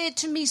Ellen had said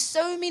to me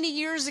so many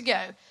years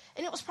ago.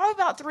 And it was probably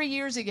about 3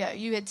 years ago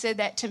you had said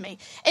that to me.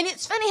 And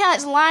it's funny how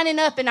it's lining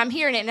up and I'm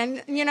hearing it.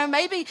 And,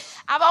 maybe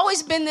I've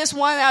always been this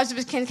one that I was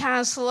just kind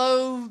of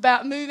slow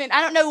about moving.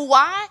 I don't know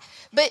why,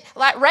 but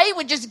like Ray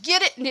would just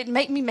get it and it'd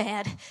make me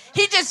mad.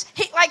 He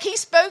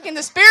spoke in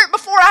the Spirit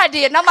before I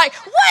did. And I'm like,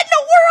 what in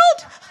the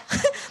world?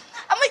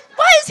 I'm like,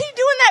 why is he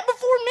doing that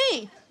before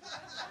me?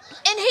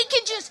 And he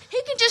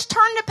can just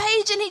turn the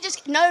page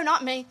and no,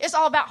 not me. It's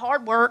all about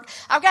hard work.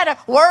 I've got to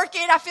work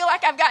it. I feel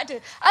like I've got to,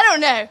 I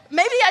don't know.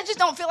 Maybe I just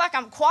don't feel like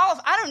I'm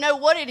qualified. I don't know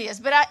what it is,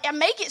 but I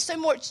make it so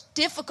much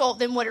difficult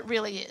than what it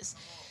really is.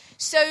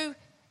 So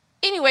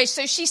anyway,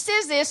 so she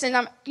says this, and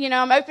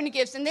I'm open to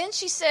gifts. And then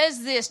she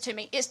says this to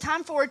me. It's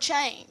time for a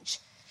change.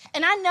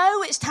 And I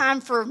know it's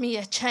time for me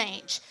a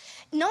change.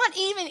 Not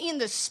even in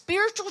the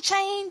spiritual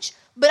change,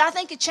 but I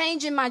think a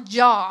change in my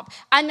job.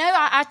 I know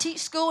I teach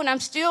school, and I'm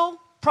still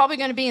probably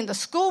going to be in the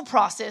school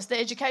process, the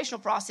educational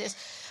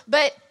process.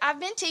 But I've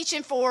been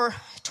teaching for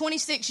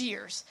 26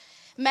 years,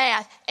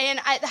 math, and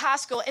at the high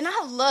school, and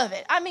I love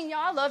it. Y'all,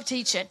 I love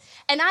teaching.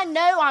 And I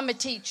know I'm a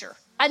teacher.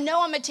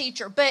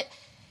 But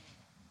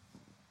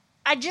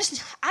I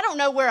don't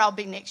know where I'll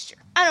be next year.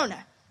 I don't know.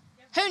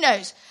 Who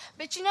knows?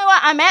 But you know what?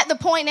 I'm at the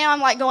point now,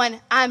 I'm like going,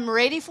 I'm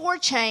ready for a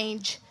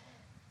change.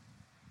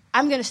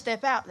 I'm going to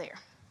step out there.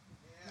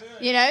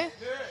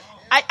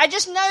 I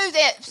just know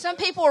that some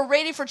people are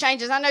ready for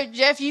changes. I know,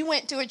 Jeff, you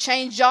went through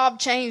a job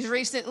change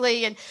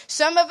recently, and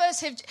some of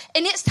us have,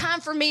 and it's time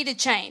for me to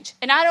change.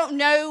 And I don't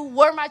know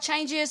where my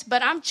change is,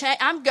 but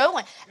I'm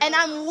going, and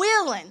I'm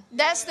willing.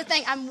 That's the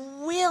thing.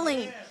 I'm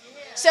willing.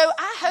 So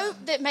I hope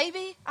that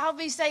maybe I'll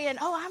be saying,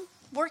 I'm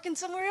working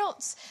somewhere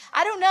else.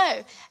 I don't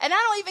know. And I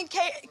don't even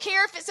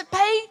care if it's a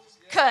pay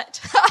cut.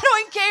 I don't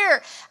even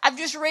care. I'm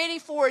just ready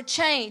for a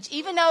change.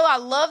 Even though I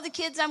love the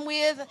kids I'm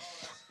with,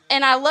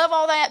 and I love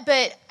all that,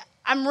 but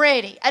I'm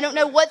ready. I don't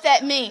know what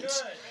that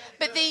means.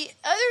 But the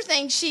other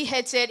thing she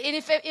had said, and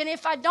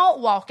if I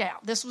don't walk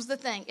out, this was the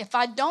thing. If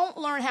I don't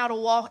learn how to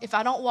walk, if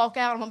I don't walk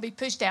out, I'm going to be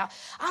pushed out.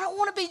 I don't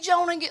want to be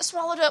Jonah and get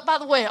swallowed up by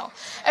the whale.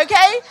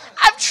 Okay?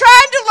 I'm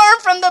trying to learn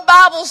from the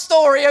Bible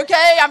story,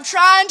 okay? I'm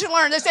trying to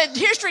learn. They said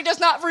history does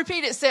not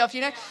repeat itself,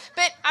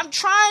 But I'm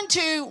trying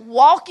to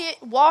walk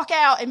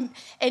out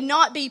and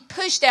not be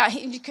pushed out.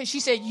 Because she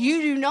said,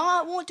 you do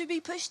not want to be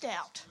pushed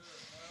out.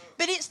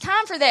 But it's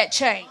time for that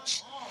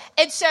change.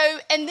 And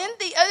then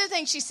the other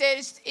thing she said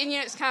is, and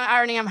it's kind of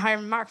irony, I'm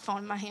having a microphone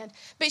in my hand,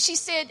 but she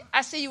said,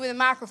 I see you with a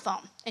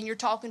microphone, and you're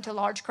talking to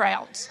large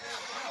crowds.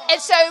 And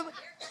so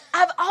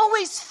I've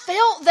always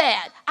felt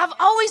that. I've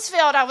always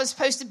felt I was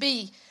supposed to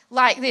be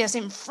like this,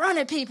 in front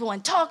of people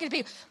and talking to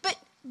people.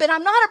 But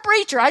I'm not a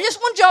preacher. I just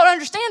want y'all to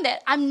understand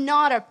that. I'm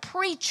not a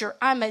preacher.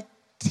 I'm a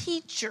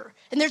teacher.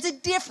 And there's a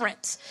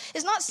difference.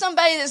 It's not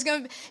somebody that's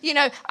going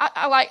to,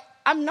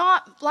 I'm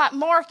not like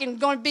Mark and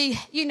going to be,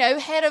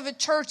 head of a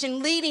church and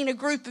leading a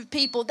group of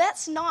people.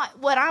 That's not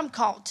what I'm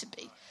called to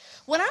be.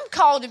 What I'm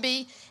called to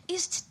be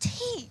is to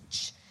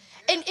teach.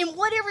 And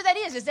whatever that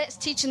is that's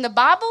teaching the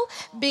Bible,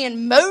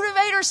 being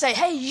motivator, say,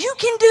 hey, you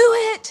can do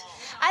it.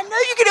 I know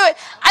you can do it.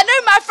 I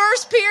know my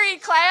first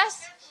period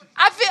class,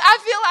 I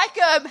feel like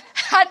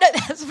I know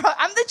that's right.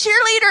 I'm the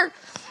cheerleader.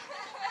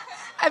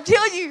 I'm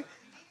telling you,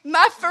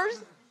 my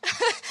first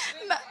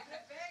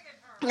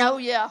oh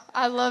yeah,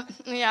 I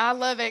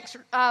love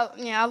extra.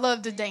 I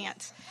love to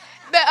dance.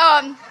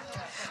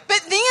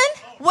 But then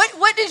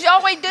what does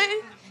Yahweh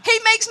do? He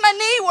makes my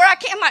knee where I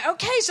can't. I'm like,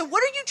 okay, so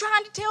what are you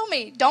trying to tell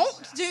me? Don't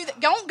do that.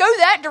 Don't go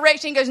that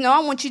direction. He goes, no, I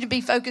want you to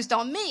be focused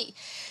on me.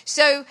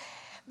 So,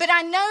 but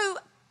I know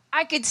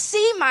I could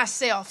see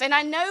myself, and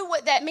I know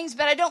what that means,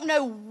 but I don't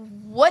know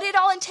what it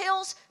all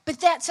entails.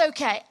 But that's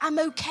okay. I'm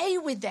okay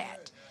with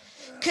that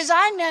because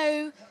I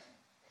know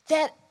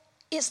that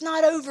it's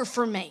not over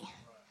for me.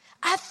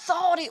 I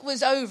thought it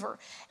was over,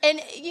 and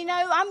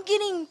I'm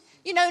getting.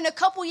 In a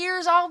couple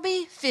years I'll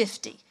be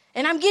 50.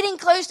 And I'm getting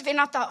close to it,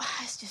 and I thought,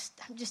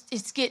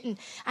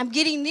 I'm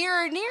getting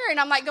nearer and nearer, and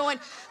I'm like going,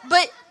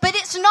 but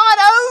it's not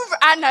over.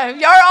 I know,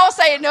 y'all are all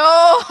saying,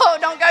 no,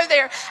 don't go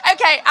there.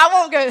 Okay, I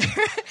won't go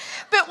there.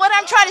 But what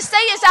I'm trying to say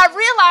is I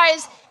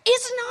realize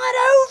it's not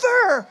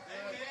over.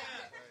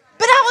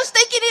 But I was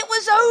thinking it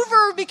was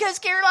over because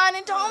Caroline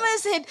and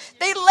Thomas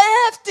they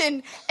left,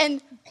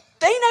 and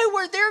they know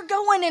where they're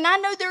going, and I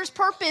know there's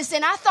purpose,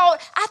 and I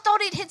thought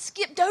it had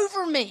skipped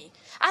over me.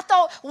 I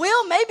thought,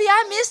 well, maybe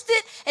I missed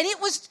it, and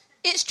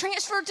it's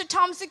transferred to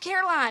Thomas and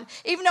Caroline,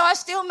 even though I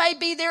still may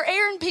be their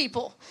errand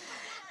people.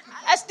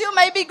 I still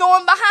may be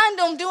going behind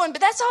them doing, but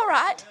that's all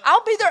right.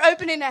 I'll be their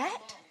opening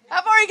act.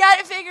 I've already got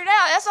it figured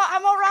out.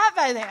 I'm all right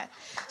by that.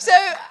 So,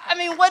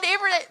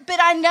 whatever, but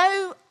I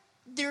know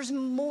there's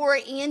more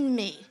in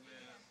me.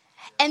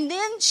 And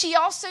then they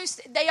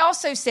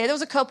also said, there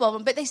was a couple of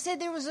them, but they said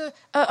there was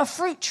a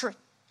fruit tree.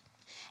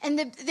 And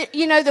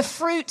the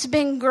fruit's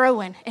been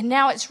growing, and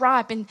now it's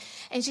ripe. And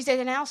she said,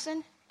 and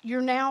Allison,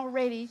 you're now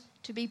ready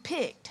to be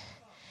picked.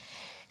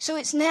 So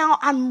it's now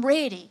I'm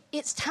ready.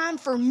 It's time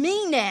for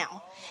me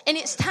now. And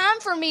it's time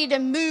for me to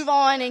move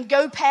on and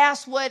go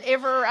past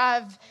whatever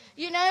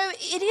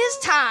it is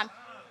time.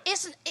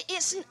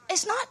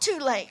 It's not too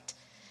late.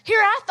 Here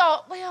I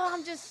thought, well,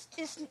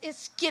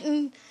 it's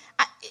getting,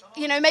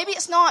 maybe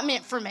it's not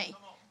meant for me.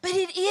 But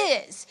it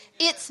is.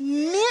 It's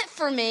meant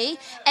for me,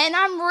 and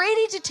I'm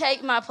ready to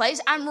take my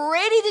place. I'm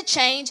ready to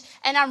change,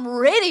 and I'm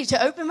ready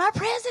to open my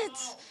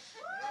presents.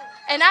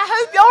 And I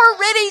hope y'all are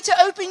ready to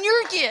open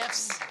your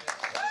gifts.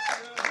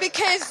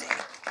 Because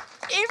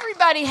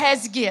everybody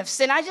has gifts,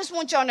 and I just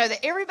want y'all to know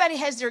that everybody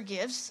has their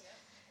gifts.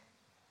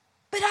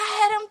 But I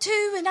had them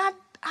too, and I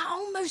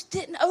almost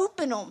didn't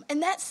open them,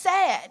 and that's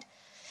sad.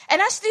 And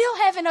I still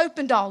haven't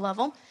opened all of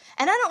them.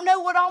 And I don't know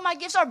what all my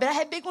gifts are, but I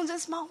have big ones and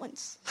small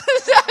ones.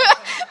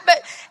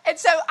 And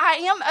so I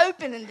am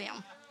opening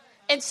them.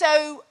 And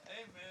so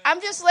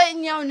I'm just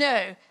letting y'all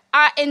know.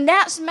 And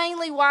that's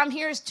mainly why I'm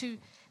here, is to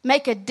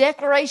make a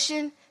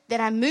declaration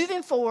that I'm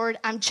moving forward,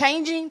 I'm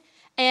changing,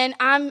 and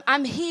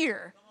I'm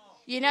here.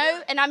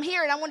 And I'm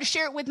here, and I want to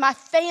share it with my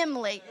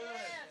family.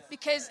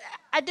 Because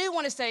I do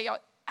want to say, y'all,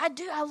 I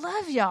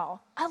love y'all.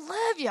 I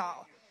love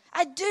y'all.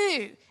 I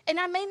do. And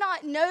I may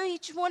not know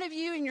each one of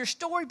you and your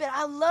story, but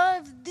I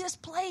love this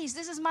place.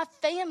 This is my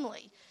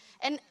family.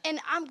 And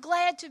I'm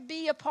glad to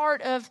be a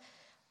part of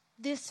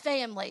this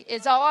family.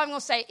 Is all I'm going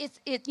to say.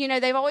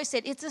 They've always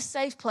said it's a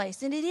safe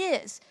place, and it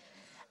is.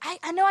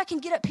 I know I can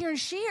get up here and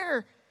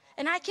share,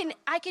 and I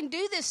can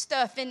do this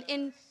stuff,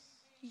 and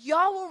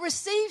y'all will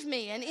receive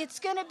me, and it's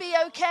going to be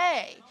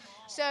okay.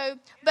 So,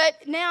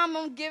 but now I'm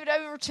going to give it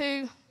over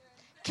to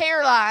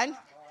Caroline,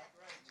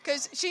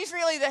 because she's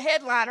really the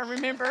headliner,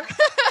 remember?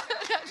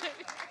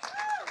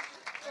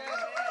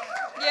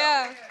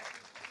 Yeah.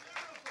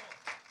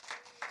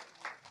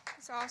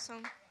 It's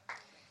awesome.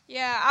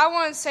 Yeah, I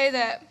want to say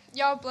that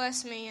y'all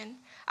bless me, and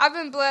I've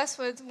been blessed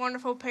with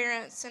wonderful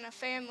parents and a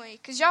family,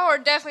 because y'all are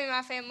definitely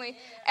my family.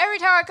 Every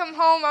time I come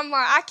home, I'm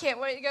like, I can't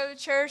wait to go to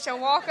church and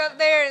walk up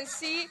there and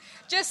see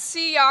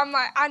y'all. I'm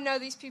like, I know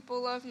these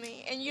people love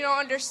me, and you don't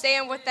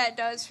understand what that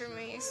does for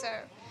me. So,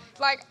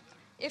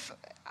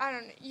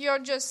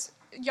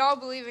 y'all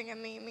believing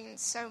in me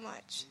means so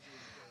much.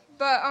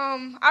 But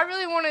I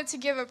really wanted to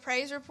give a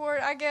praise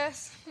report, I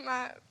guess.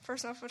 My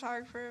personal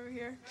photographer over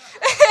here.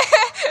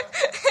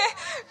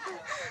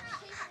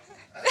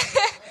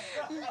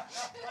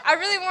 I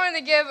really wanted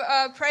to give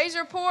a praise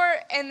report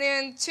and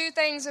then 2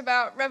 things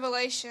about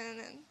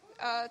Revelation and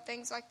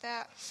things like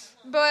that.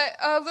 But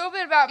a little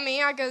bit about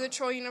me. I go to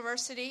Troy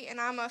University,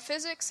 and I'm a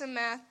physics and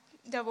math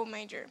double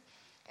major.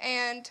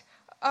 And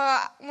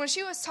when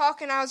she was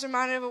talking, I was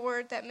reminded of a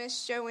word that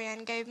Miss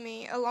Joanne gave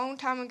me a long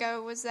time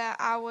ago, was that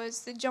I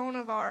was the Joan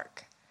of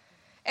Arc.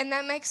 And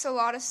that makes a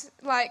lot of,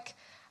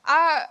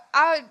 I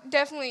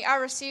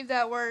received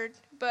that word,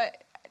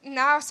 but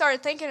now I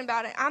started thinking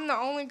about it. I'm the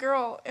only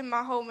girl in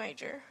my whole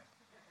major.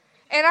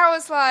 And I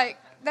was like,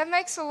 that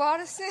makes a lot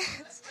of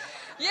sense.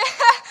 Yeah,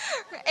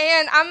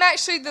 and I'm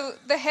actually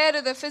the head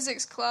of the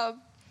physics club,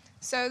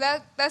 so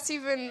that's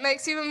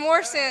makes even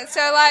more sense.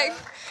 So like,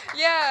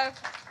 yeah,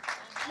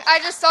 I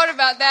just thought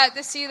about that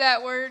to see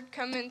that word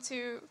come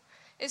into.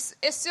 It's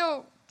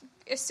still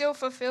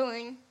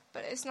fulfilling,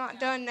 but it's not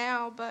done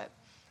now. But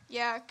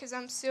yeah, because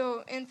I'm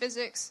still in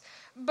physics.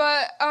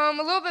 But a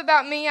little bit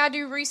about me: I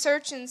do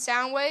research in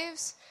sound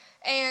waves,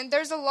 and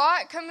there's a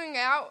lot coming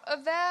out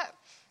of that.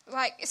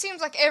 Like, it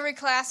seems like every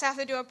class I have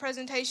to do a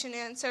presentation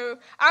in. So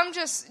I'm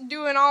just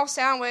doing all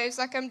sound waves.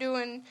 Like, I'm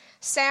doing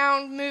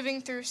sound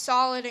moving through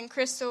solid and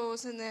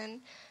crystals, and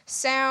then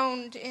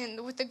sound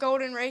with the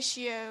golden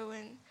ratio,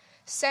 and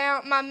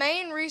sound. My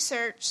main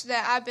research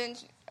that I've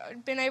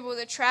been able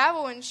to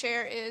travel and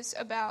share is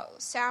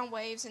about sound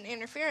waves and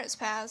interference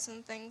paths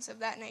and things of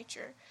that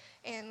nature,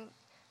 and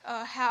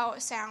how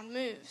in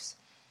moves.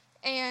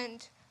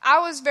 And I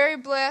was very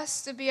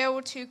blessed to be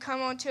able to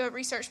come onto a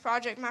research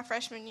project my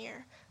freshman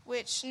year,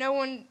 which no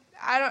one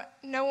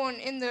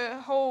in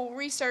the whole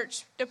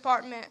research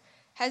department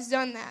has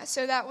done that.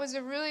 So that was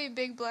a really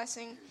big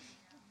blessing.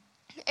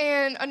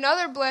 And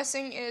another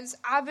blessing is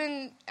I've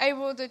been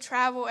able to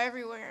travel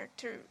everywhere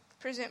to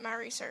present my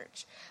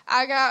research.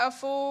 I got a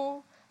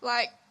full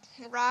a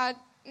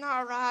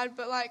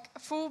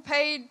full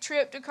paid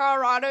trip to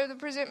Colorado to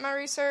present my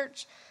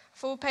research,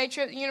 full paid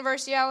trip to the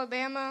University of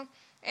Alabama,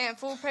 and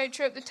full paid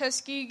trip to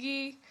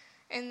Tuskegee,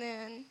 and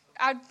then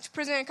I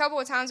presented a couple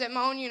of times at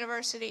my own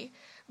university.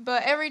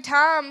 But every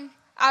time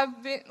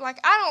I've been,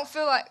 I don't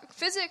feel like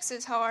physics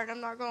is hard,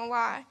 I'm not going to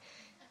lie.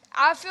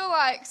 I feel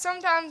like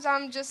sometimes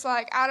I'm just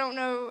I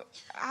don't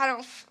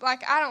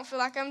feel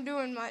like I'm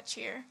doing much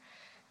here.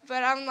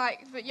 But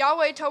but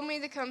Yahweh told me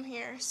to come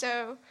here.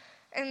 So,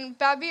 and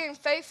by being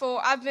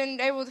faithful, I've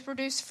been able to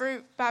produce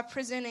fruit by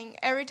presenting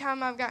every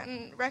time I've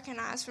gotten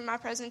recognized for my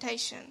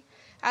presentation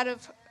out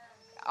of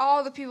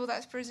all the people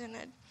that's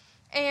presented.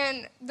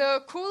 And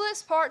the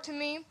coolest part to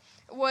me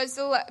was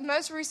the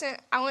most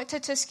recent, I went to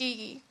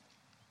Tuskegee.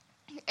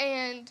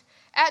 And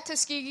at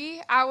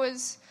Tuskegee, I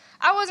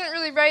wasn't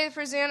really ready to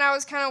present. I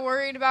was kind of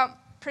worried about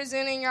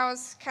presenting. I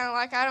was kind of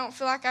I don't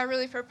feel like I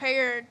really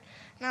prepared.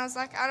 And I was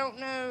I don't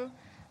know.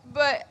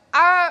 But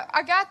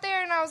I got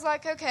there and I was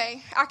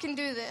okay, I can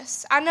do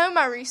this. I know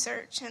my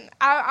research and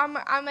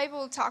I'm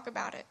able to talk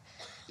about it.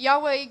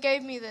 Yahweh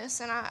gave me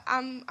this and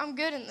I'm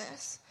good in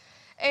this.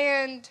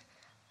 And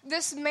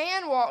this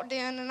man walked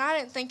in and I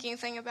didn't think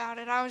anything about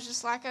it. I was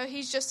just oh,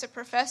 he's just a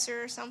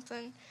professor or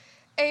something.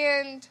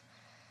 And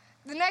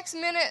the next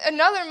minute,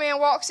 another man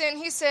walks in.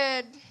 He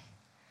said,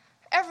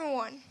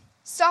 "Everyone,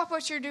 stop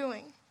what you're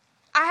doing.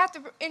 I have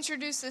to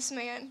introduce this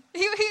man."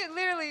 He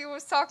literally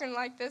was talking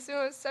like this. It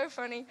was so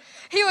funny.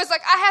 He was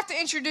 "I have to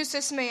introduce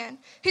this man."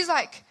 He's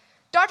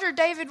 "Dr.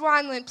 David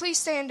Wineland, please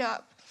stand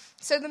up."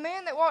 So the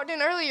man that walked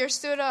in earlier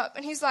stood up,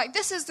 and he's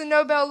 "This is the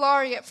Nobel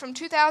laureate from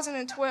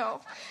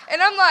 2012.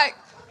 And I'm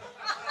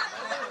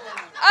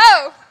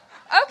 "Oh,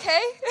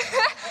 okay."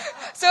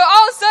 So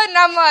all of a sudden,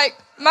 I'm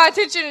my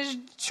attention is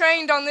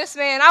trained on this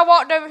man. I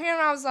walked over here,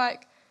 and I was "Well,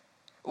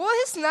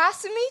 it's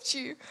nice to meet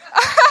you."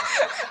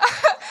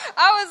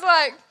 I was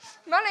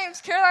 "My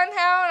name's Caroline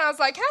Howe," and I was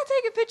 "Can I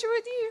take a picture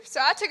with you?" So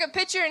I took a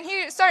picture, and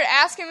he started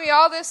asking me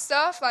all this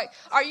stuff,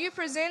 "Are you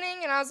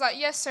presenting?" And I was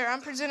 "Yes, sir,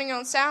 I'm presenting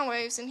on sound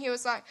waves." And he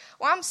was "Well,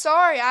 I'm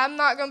sorry, I'm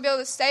not going to be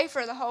able to stay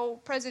for the whole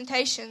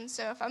presentation,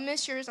 so if I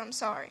miss yours, I'm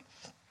sorry."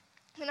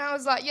 And I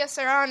was "Yes,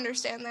 sir, I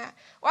understand that."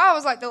 Well, I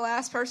was the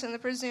last person to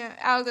present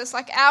out of this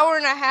hour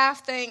and a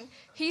half thing.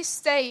 He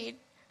stayed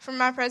for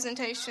my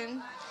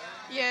presentation.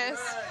 Yes.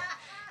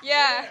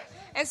 Yeah.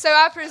 And so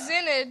I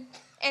presented,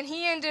 and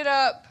he ended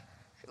up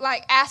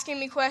asking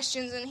me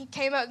questions, and he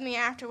came up to me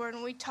afterward,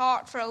 and we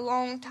talked for a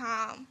long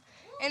time.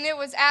 And it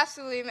was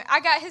absolutely amazing.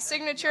 I got his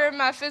signature in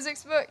my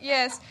physics book.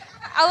 Yes.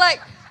 I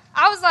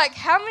was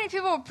how many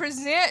people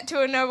present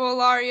to a Nobel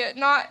laureate,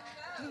 not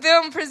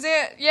them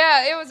present?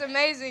 Yeah, it was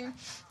amazing.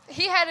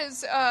 He had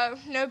his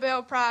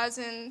Nobel Prize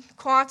in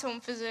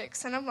quantum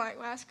physics, and I'm "Well,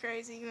 that's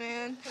crazy,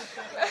 man."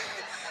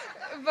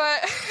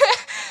 But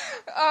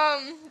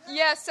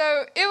yeah,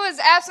 so it was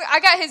absolutely. I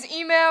got his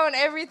email and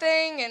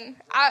everything, and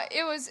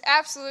it was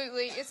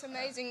absolutely. It's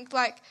amazing.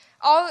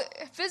 All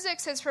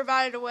physics has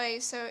provided a way,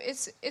 so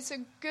it's a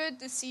good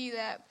to see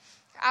that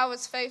I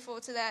was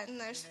faithful to that,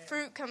 and there's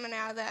fruit coming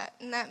out of that,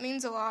 and that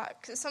means a lot.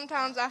 Because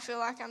sometimes I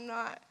feel I'm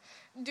not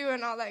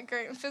doing all that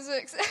great in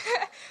physics,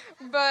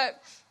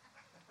 but.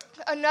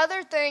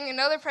 Another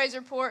praise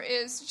report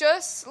is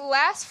just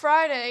last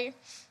Friday,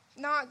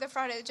 not the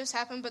Friday that just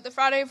happened, but the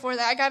Friday before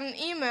that, I got an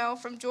email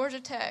from Georgia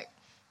Tech,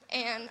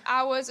 and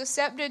I was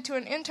accepted to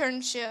an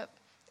internship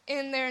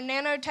in their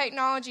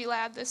nanotechnology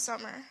lab this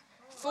summer.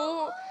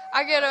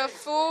 I get a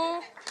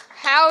full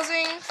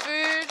housing,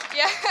 food,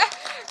 yeah.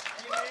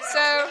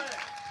 So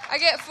I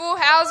get full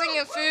housing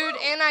and food,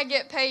 and I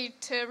get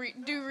paid to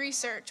do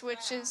research,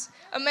 which is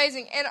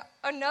amazing. And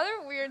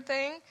another weird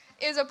thing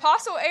is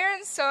Apostle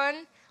Aaron's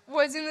son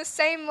was in the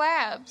same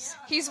labs.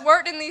 He's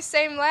worked in these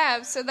same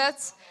labs, so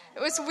it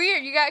was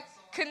weird. You got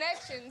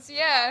Connections,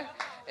 yeah.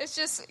 It's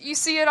just, you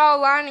see it all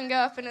lining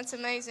up, and it's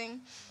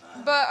amazing.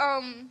 But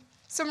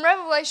some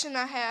revelation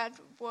I had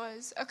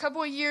was a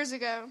couple of years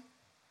ago.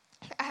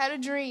 I had a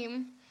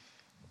dream.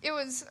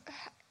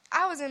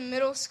 I was in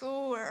middle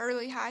school or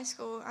early high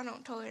school. I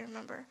don't totally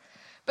remember.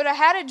 But I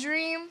had a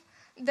dream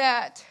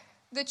that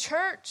the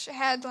church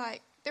had,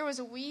 there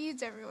was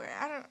weeds everywhere.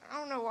 I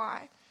don't know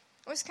why.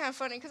 It was kind of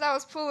funny because I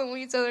was pulling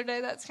weeds the other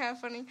day. That's kind of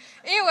funny.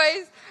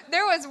 Anyways,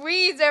 there was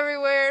weeds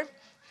everywhere,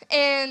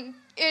 and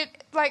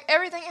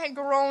everything had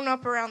grown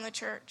up around the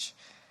church.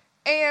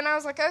 And I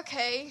was like,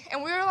 okay.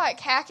 And we were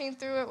hacking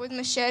through it with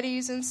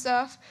machetes and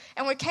stuff.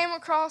 And we came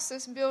across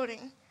this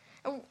building.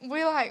 And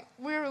we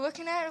were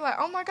looking at it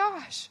oh my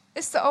gosh,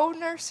 it's the old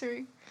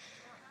nursery.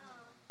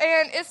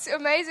 And it's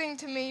amazing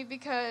to me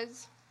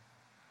because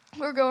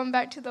we're going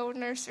back to the old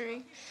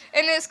nursery.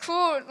 And it's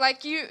cool,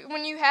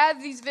 when you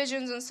have these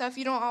visions and stuff,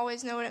 you don't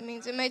always know what it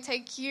means. It may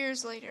take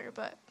years later,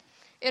 but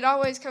it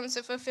always comes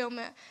to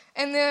fulfillment.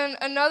 And then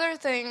another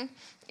thing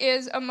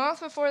is a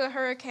month before the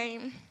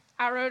hurricane,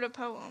 I wrote a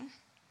poem.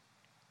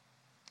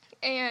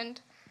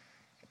 And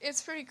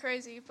it's pretty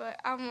crazy, but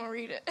I'm going to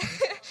read it.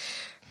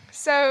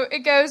 So it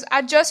goes,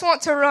 I just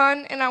want to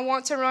run, and I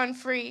want to run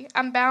free.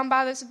 I'm bound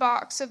by this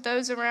box of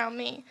those around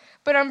me.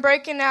 But I'm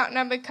breaking out, and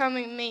I'm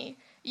becoming me.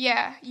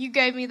 Yeah, you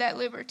gave me that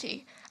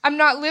liberty. I'm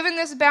not living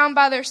this bound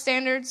by their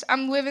standards.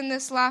 I'm living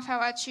this life how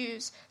I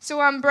choose. So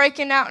I'm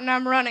breaking out, and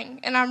I'm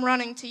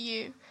running to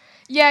you.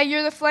 Yeah,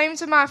 you're the flame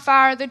to my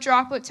fire, the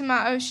droplet to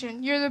my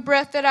ocean. You're the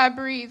breath that I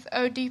breathe,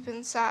 oh, deep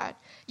inside.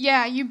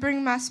 Yeah, you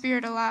bring my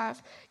spirit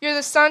alive. You're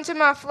the sun to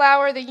my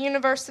flower, the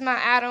universe to my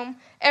atom.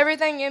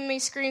 Everything in me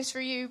screams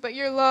for you, but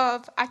your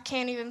love I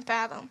can't even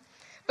fathom.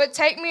 But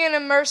take me and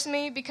immerse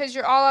me, because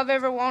you're all I've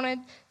ever wanted,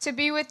 to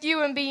be with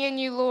you and be in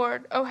you,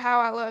 Lord. Oh,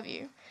 how I love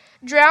you.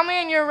 Drown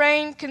me in your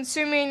rain,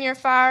 consume me in your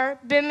fire,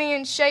 bend me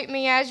and shape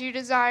me as you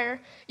desire.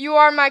 You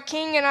are my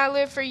king and I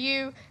live for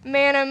you.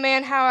 Man, oh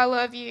man, how I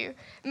love you.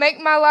 Make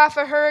my life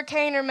a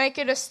hurricane or make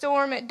it a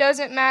storm, it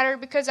doesn't matter,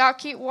 because I'll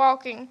keep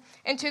walking.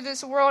 Into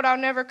this world I'll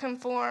never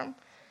conform.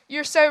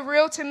 You're so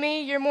real to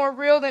me, you're more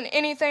real than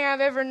anything I've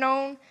ever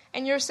known,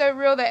 and you're so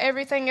real that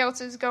everything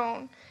else is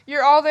gone.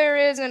 You're all there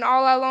is and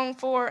all I long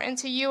for, and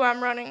to you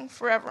I'm running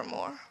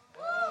forevermore.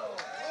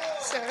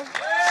 So,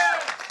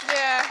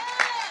 yeah.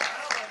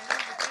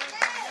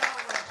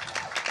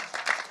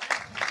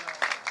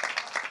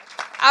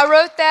 I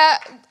wrote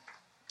that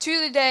to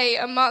the day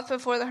a month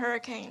before the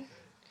hurricane.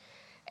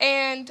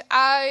 And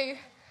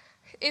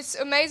it's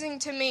amazing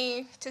to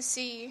me to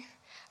see.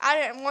 I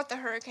didn't want the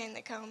hurricane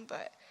to come,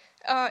 but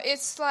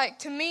it's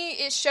to me,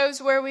 it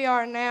shows where we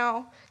are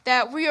now,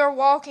 that we are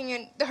walking,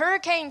 and the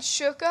hurricane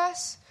shook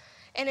us,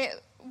 and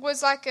it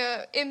was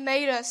it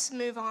made us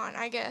move on,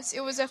 I guess.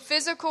 It was a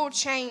physical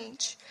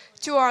change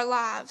to our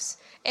lives,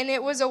 and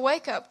it was a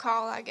wake-up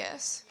call, I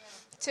guess,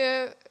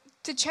 to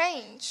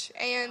change.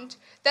 And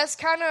that's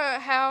kind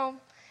of how,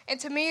 and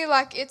to me,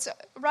 it's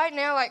right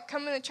now,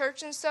 coming to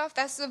church and stuff,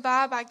 that's the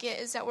vibe I get,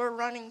 is that we're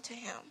running to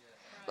Him.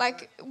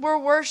 We're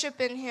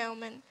worshiping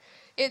Him, and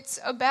it's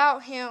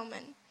about Him,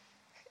 and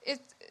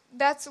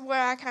that's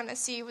where I kind of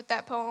see with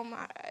that poem.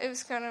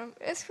 It's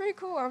pretty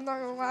cool, I'm not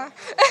going to lie.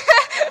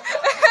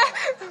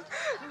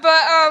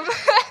 But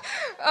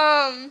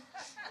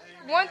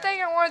one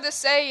thing I wanted to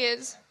say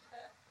is,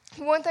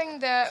 one thing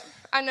that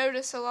I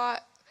notice a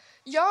lot,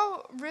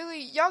 y'all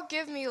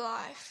give me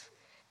life.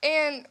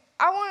 And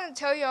I want to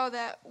tell y'all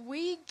that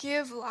we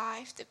give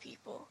life to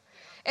people.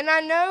 And I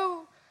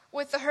know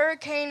with the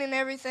hurricane and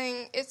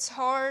everything, it's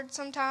hard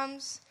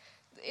sometimes.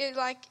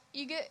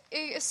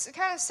 It's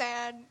kind of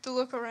sad to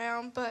look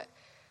around, but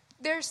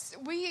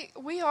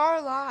we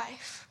are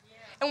life.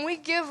 And we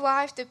give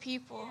life to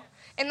people.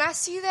 And I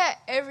see that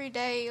every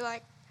day.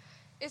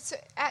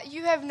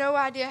 You have no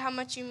idea how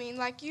much you mean.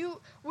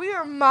 We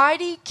are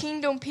mighty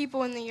kingdom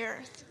people in the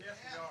earth.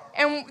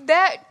 And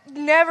that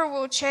never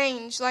will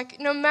change.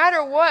 No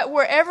matter what,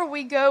 wherever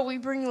we go, we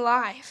bring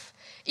life.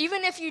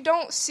 Even if you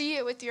don't see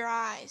it with your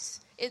eyes,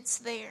 it's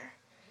there.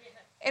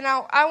 And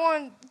I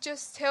want to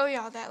just tell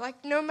y'all that.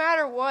 No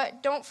matter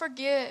what, don't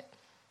forget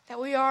that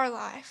we are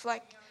life.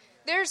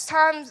 There's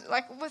times,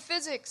 with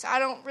physics, I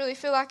don't really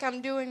feel like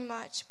I'm doing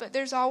much, but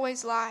there's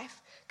always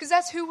life. Because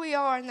that's who we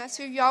are, and that's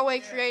who Yahweh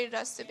created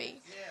us to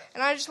be.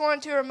 And I just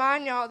wanted to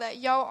remind y'all that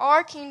y'all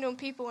are kingdom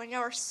people, and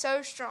y'all are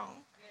so strong.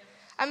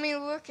 I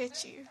mean, look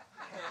at you.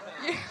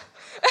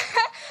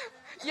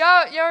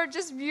 Y'all are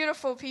just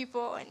beautiful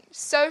people and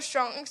so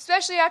strong.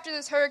 Especially after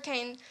this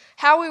hurricane,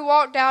 how we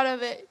walked out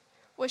of it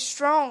was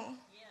strong.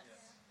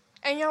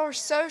 And y'all were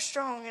so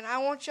strong. And I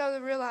want y'all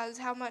to realize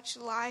how much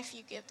life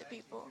you give to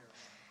people.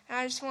 And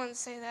I just wanted to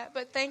say that.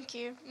 But thank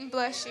you and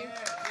bless you.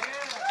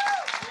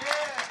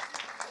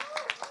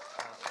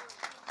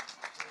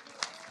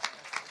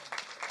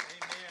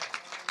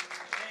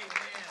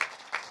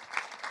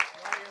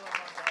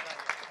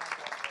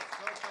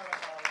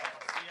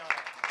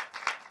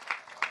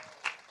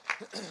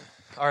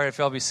 All right, if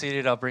y'all be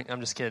seated, I'm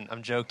just kidding.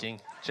 I'm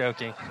joking.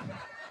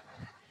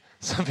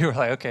 Some people are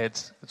like, okay,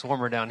 it's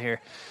warmer down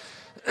here.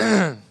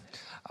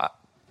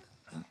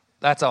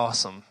 That's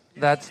awesome.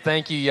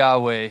 Thank you,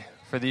 Yahweh,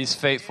 for these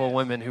faithful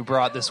women who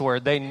brought this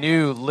word. They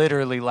knew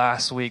literally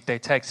last week. They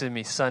texted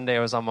me Sunday. I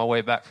was on my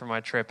way back from my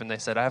trip, and they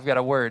said, I've got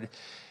a word.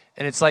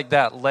 And it's like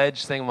that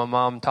ledge thing my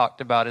mom talked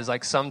about is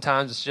like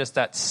sometimes it's just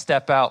that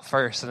step out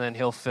first, and then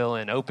he'll fill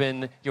in.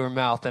 Open your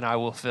mouth, and I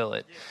will fill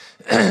it.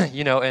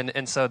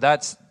 And so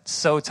that's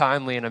so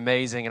timely and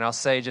amazing. And I'll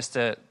say, just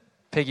to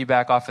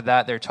piggyback off of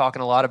that, they're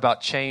talking a lot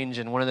about change.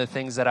 And one of the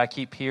things that I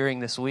keep hearing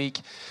this week,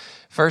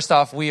 first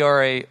off, we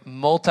are a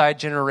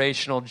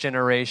multi-generational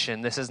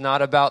generation. This is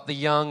not about the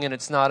young, and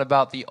it's not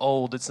about the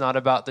old. It's not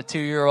about the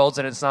 2-year-olds,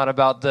 and it's not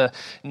about the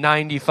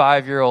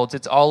 95-year-olds.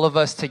 It's all of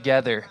us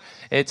together.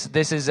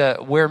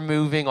 We're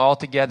moving all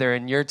together,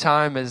 and your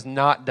time is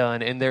not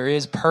done, and there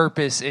is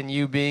purpose in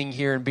you being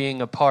here and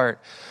being a part.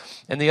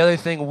 And the other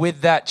thing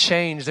with that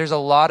change, there's a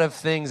lot of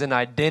things in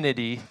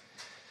identity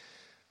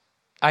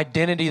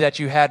that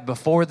you had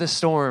before the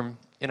storm,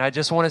 and I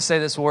just want to say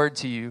this word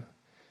to you.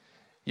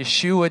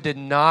 Yeshua did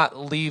not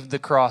leave the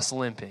cross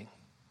limping.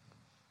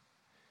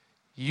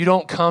 You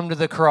don't come to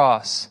the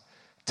cross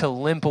to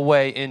limp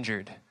away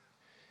injured.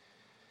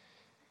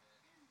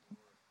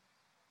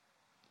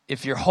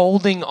 If you're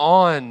holding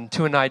on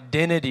to an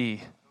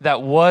identity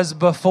that was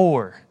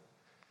before,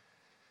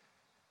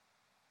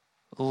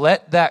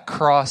 let that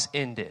cross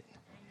end it.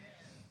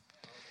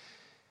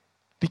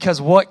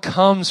 Because what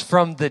comes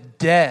from the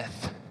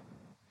death,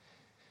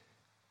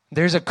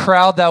 there's a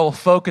crowd that will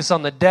focus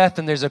on the death,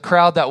 and there's a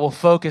crowd that will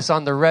focus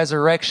on the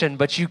resurrection,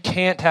 but you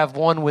can't have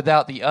one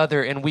without the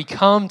other. And we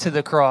come to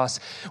the cross.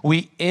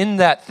 We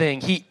end that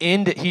thing.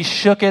 He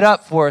shook it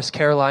up for us,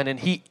 Caroline, and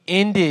he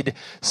ended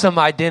some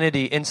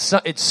identity. And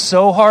it's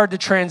so hard to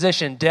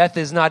transition. Death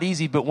is not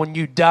easy, but when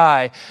you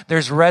die,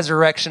 there's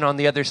resurrection on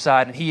the other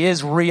side. And he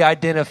is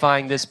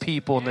re-identifying this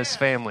people and this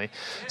family.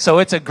 So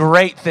it's a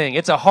great thing.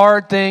 It's a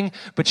hard thing,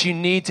 but you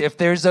need to, if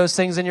there's those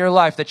things in your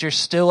life that you're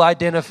still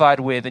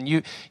identified with, and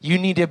you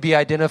need to be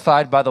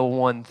identified by the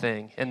one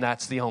thing, and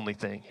that's the only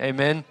thing.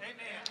 Amen?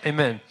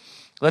 Amen.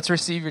 Let's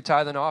receive your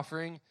tithe and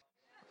offering.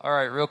 All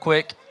right, real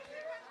quick.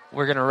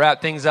 We're going to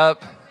wrap things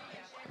up,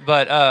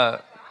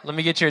 but let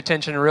me get your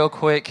attention real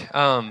quick.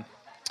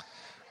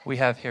 We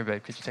have here,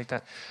 babe. Could you take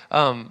that?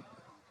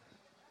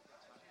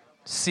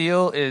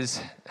 Seal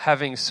is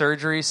having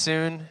surgery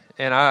soon,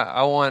 and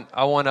I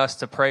want us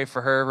to pray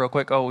for her real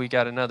quick. Oh, we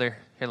got another.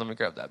 Here, let me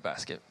grab that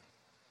basket.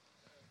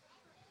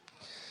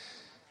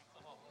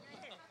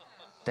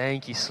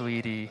 Thank you,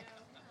 sweetie.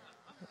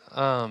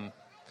 But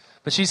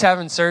she's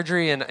having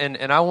surgery,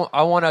 and I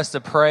want us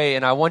to pray,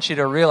 and I want you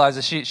to realize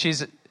that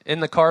she's in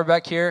the car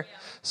back here.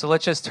 So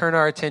let's just turn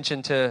our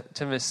attention to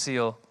Miss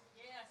Seal.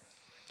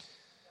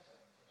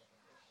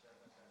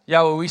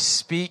 Yahweh, we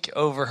speak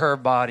over her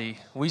body.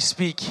 We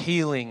speak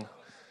healing.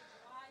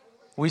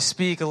 We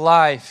speak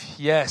life.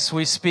 Yes,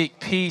 we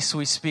speak peace.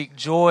 We speak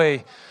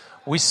joy.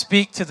 We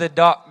speak to the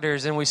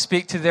doctors, and we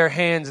speak to their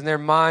hands and their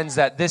minds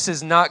that this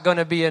is not going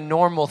to be a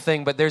normal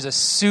thing, but there's a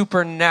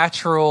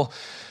supernatural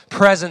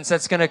presence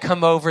that's going to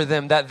come over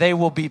them, that they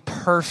will be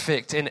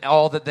perfect in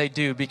all that they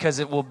do, because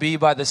it will be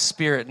by the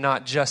Spirit,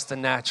 not just the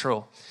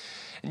natural.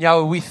 And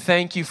Yahweh, we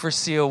thank you for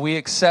Seal. We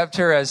accept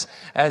her as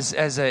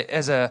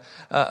a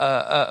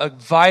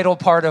vital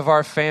part of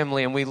our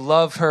family, and we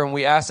love her, and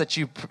we ask that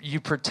you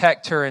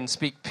protect her and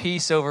speak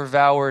peace over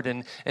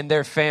Voward and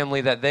their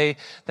family, that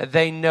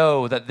they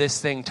know that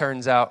this thing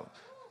turns out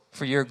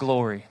for your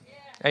glory.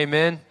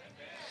 Amen.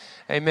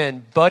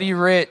 Amen. Buddy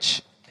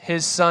Rich,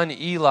 his son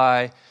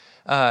Eli,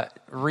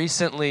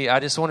 recently, I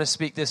just want to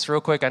speak this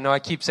real quick. I know I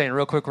keep saying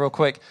real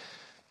quick.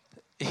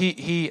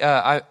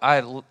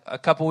 I a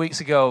couple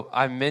weeks ago,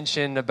 I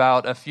mentioned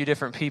about a few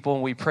different people,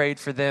 and we prayed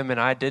for them, and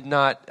I did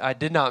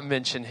not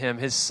mention him.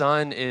 His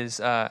son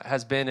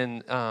has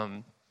been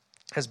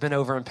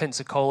over in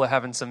Pensacola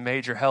having some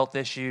major health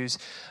issues.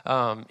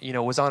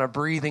 Was on a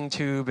breathing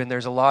tube, and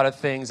there's a lot of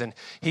things. And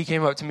he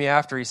came up to me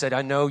after. He said,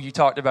 "I know you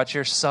talked about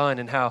your son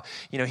and how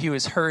he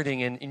was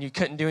hurting, and you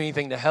couldn't do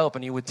anything to help."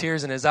 And with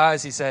tears in his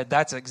eyes, he said,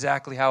 "That's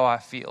exactly how I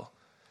feel.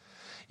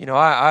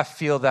 I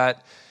feel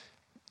that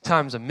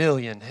times a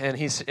million." And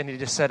he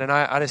just said, "And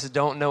I just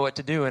don't know what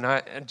to do." And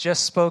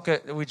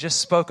we just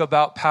spoke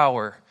about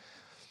power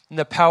and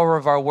the power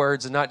of our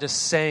words, and not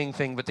just saying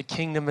things, but the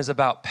kingdom is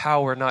about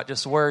power, not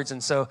just words.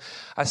 And so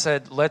I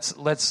said,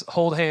 let's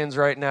hold hands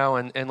right now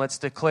and let's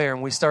declare.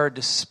 And we started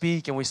to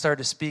speak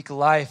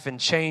life and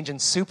change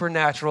and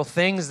supernatural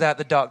things that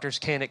the doctors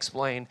can't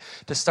explain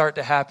to start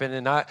to happen.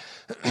 And I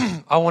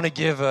want to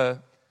give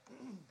a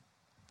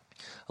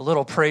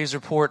little praise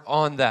report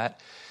on that.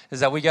 Is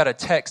that we got a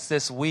text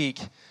this week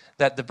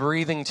that the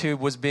breathing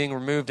tube was being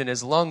removed and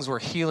his lungs were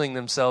healing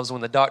themselves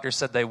when the doctor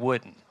said they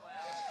wouldn't.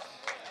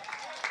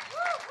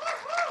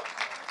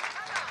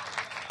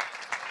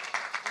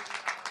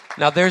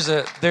 Now there's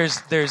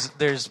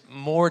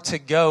more to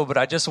go, but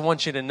I just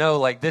want you to know,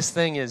 like, this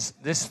thing is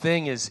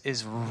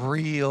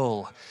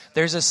real.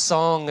 There's a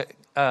song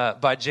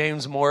by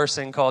James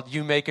Morrison called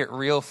 "You Make It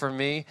Real for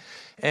Me,"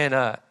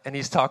 and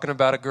he's talking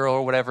about a girl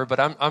or whatever. But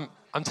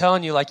I'm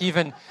telling you, like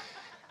even,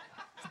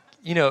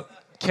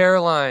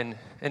 Caroline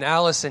and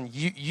Allison,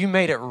 you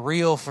made it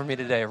real for me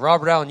today.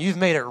 Robert Allen, you've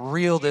made it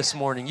real this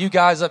morning. You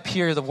guys up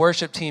here, the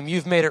worship team,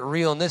 you've made it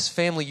real. And this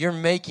family,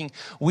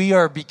 we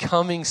are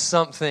becoming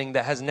something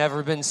that has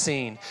never been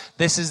seen.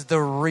 This is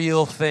the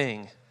real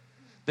thing.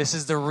 This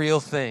is the real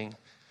thing.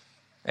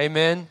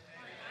 Amen?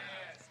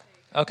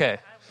 Okay.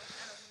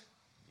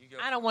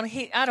 I don't want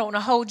to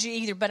hold you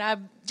either, but I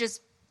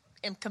just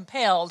am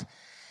compelled.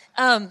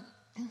 I want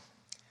to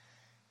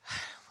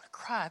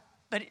cry,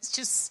 but it's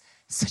just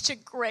such a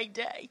great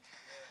day.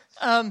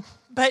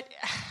 But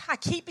I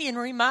keep being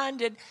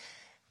reminded,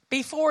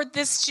 before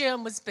this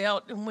gym was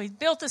built, and we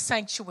built the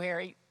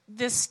sanctuary,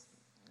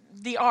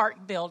 the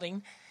Ark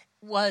building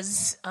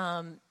was,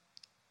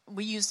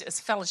 we used it as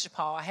fellowship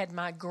hall. I had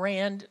my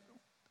grand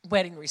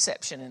wedding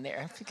reception in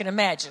there, if you can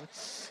imagine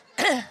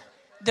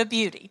the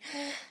beauty.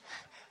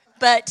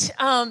 But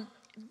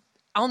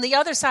on the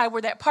other side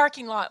where that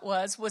parking lot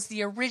was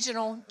the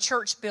original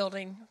church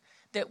building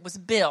that was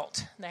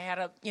built. They had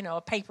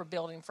a paper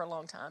building for a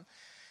long time.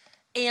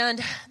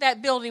 And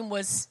that building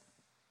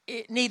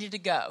it needed to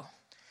go.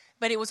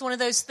 But it was one of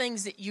those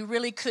things that you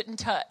really couldn't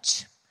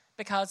touch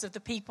because of the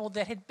people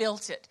that had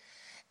built it.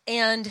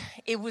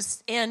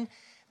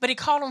 But it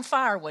caught on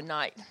fire one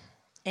night.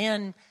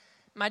 And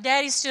my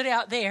daddy stood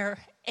out there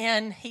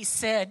and he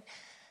said,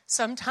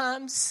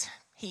 sometimes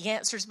he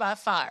answers by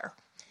fire.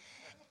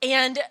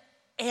 And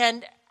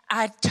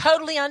I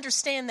totally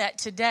understand that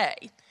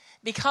today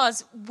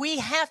because we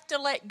have to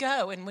let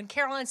go. And when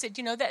Caroline said,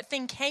 that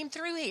thing came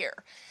through here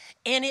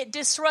and it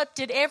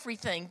disrupted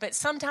everything. But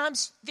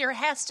sometimes there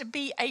has to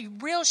be a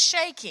real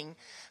shaking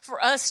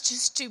for us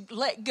just to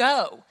let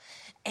go.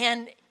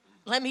 And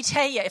let me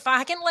tell you, if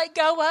I can let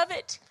go of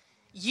it,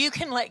 you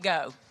can let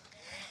go.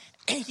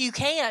 You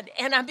can.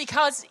 And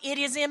because it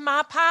is in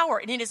my power,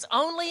 and it is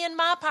only in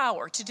my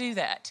power to do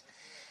that.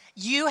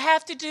 You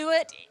have to do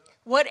it.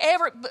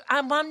 Whatever,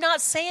 I'm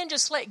not saying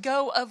just let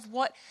go of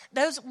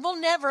we'll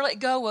never let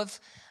go of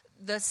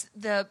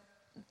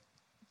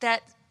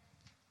that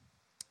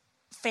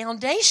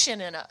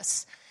foundation in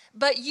us.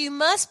 But you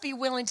must be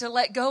willing to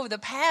let go of the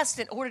past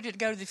in order to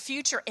go to the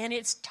future, and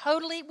it's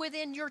totally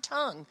within your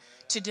tongue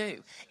to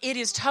do. It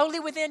is totally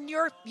within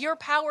your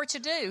power to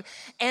do.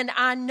 And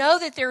I know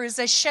that there is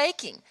a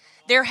shaking.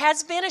 There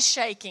has been a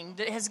shaking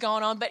that has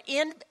gone on, but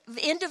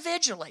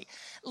individually,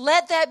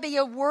 let that be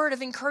a word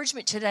of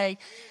encouragement today.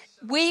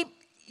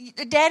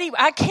 Daddy,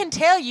 I can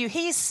tell you,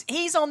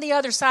 he's on the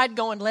other side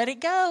going, let it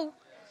go.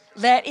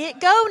 Let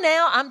it go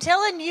now. I'm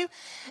telling you.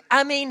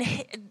 I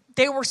mean,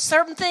 there were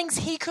certain things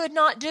he could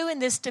not do in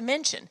this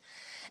dimension.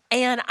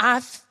 And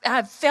I've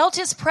felt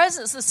his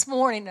presence this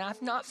morning. And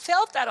I've not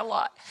felt that a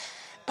lot.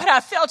 But I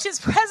felt his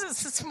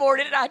presence this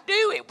morning. And I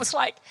knew it was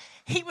like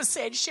he was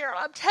saying, Cheryl,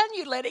 I'm telling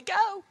you, let it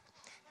go.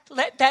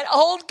 Let that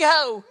old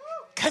go.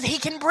 Because he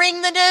can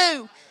bring the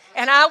new.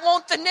 And I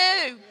want the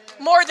new.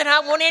 More than I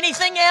want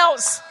anything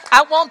else.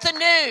 I want the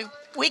new.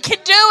 We can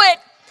do it.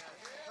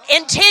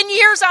 In 10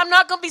 years, I'm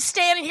not going to be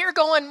standing here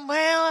going,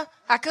 well,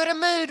 I could have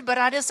moved, but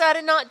I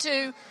decided not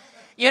to.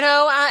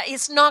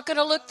 It's not going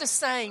to look the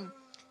same.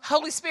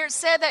 Holy Spirit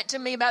said that to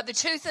me about the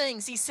two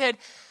things. He said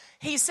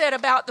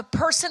about the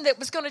person that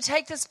was going to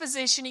take this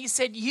position. He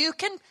said, you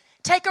can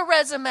take a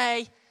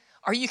resume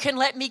or you can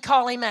let me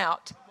call him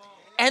out.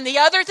 And the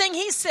other thing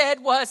he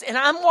said was, and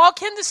I'm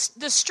walking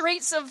the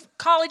streets of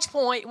College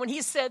Point when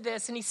he said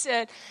this, and he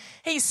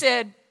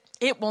said,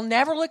 it will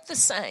never look the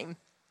same.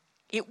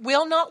 It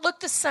will not look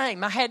the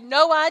same. I had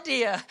no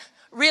idea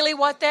really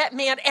what that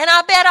meant, and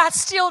I bet I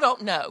still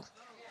don't know.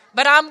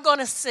 But I'm going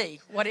to see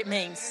what it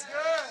means.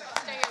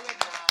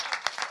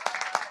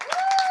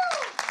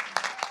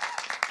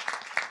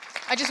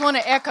 I just want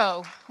to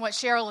echo what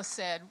Cheryl has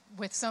said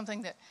with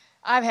something that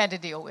I've had to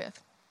deal with.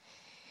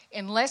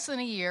 In less than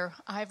a year,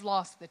 I've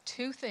lost the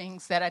two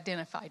things that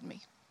identified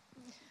me.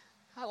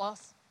 I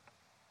lost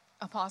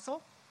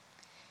Apostle,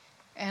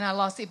 and I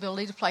lost the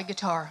ability to play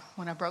guitar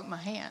when I broke my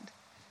hand.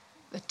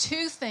 The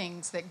two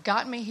things that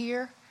got me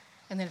here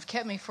and that have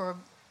kept me for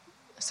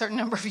a certain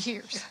number of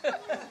years.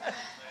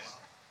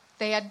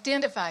 They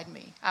identified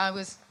me.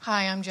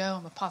 Hi, I'm Joe,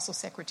 I'm Apostle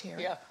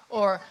Secretary. Yeah.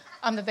 Or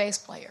I'm the bass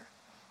player.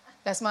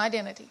 That's my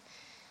identity.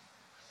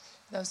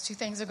 Those two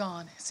things are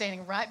gone.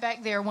 Standing right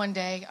back there one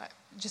day, I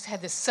just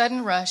had this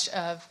sudden rush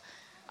of,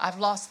 I've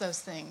lost those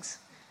things.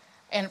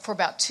 And for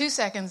about 2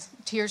 seconds,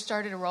 tears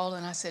started to roll,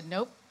 and I said,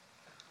 nope,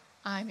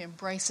 I'm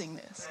embracing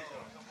this.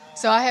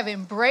 So I have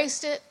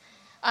embraced it.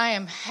 I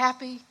am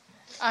happy.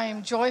 I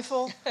am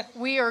joyful.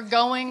 We are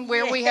going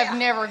where we have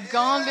never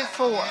gone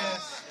before.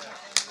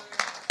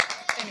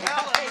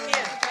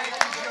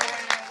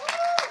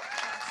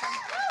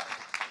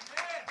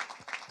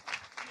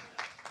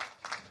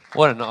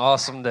 What an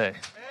awesome day.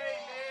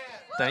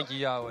 Thank you,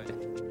 Yahweh.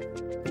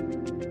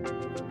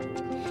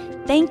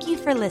 Thank you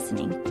for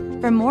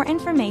listening. For more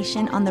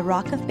information on the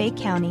Rock of Bay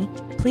County,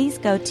 please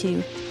go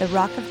to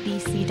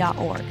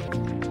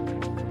therockofbc.org.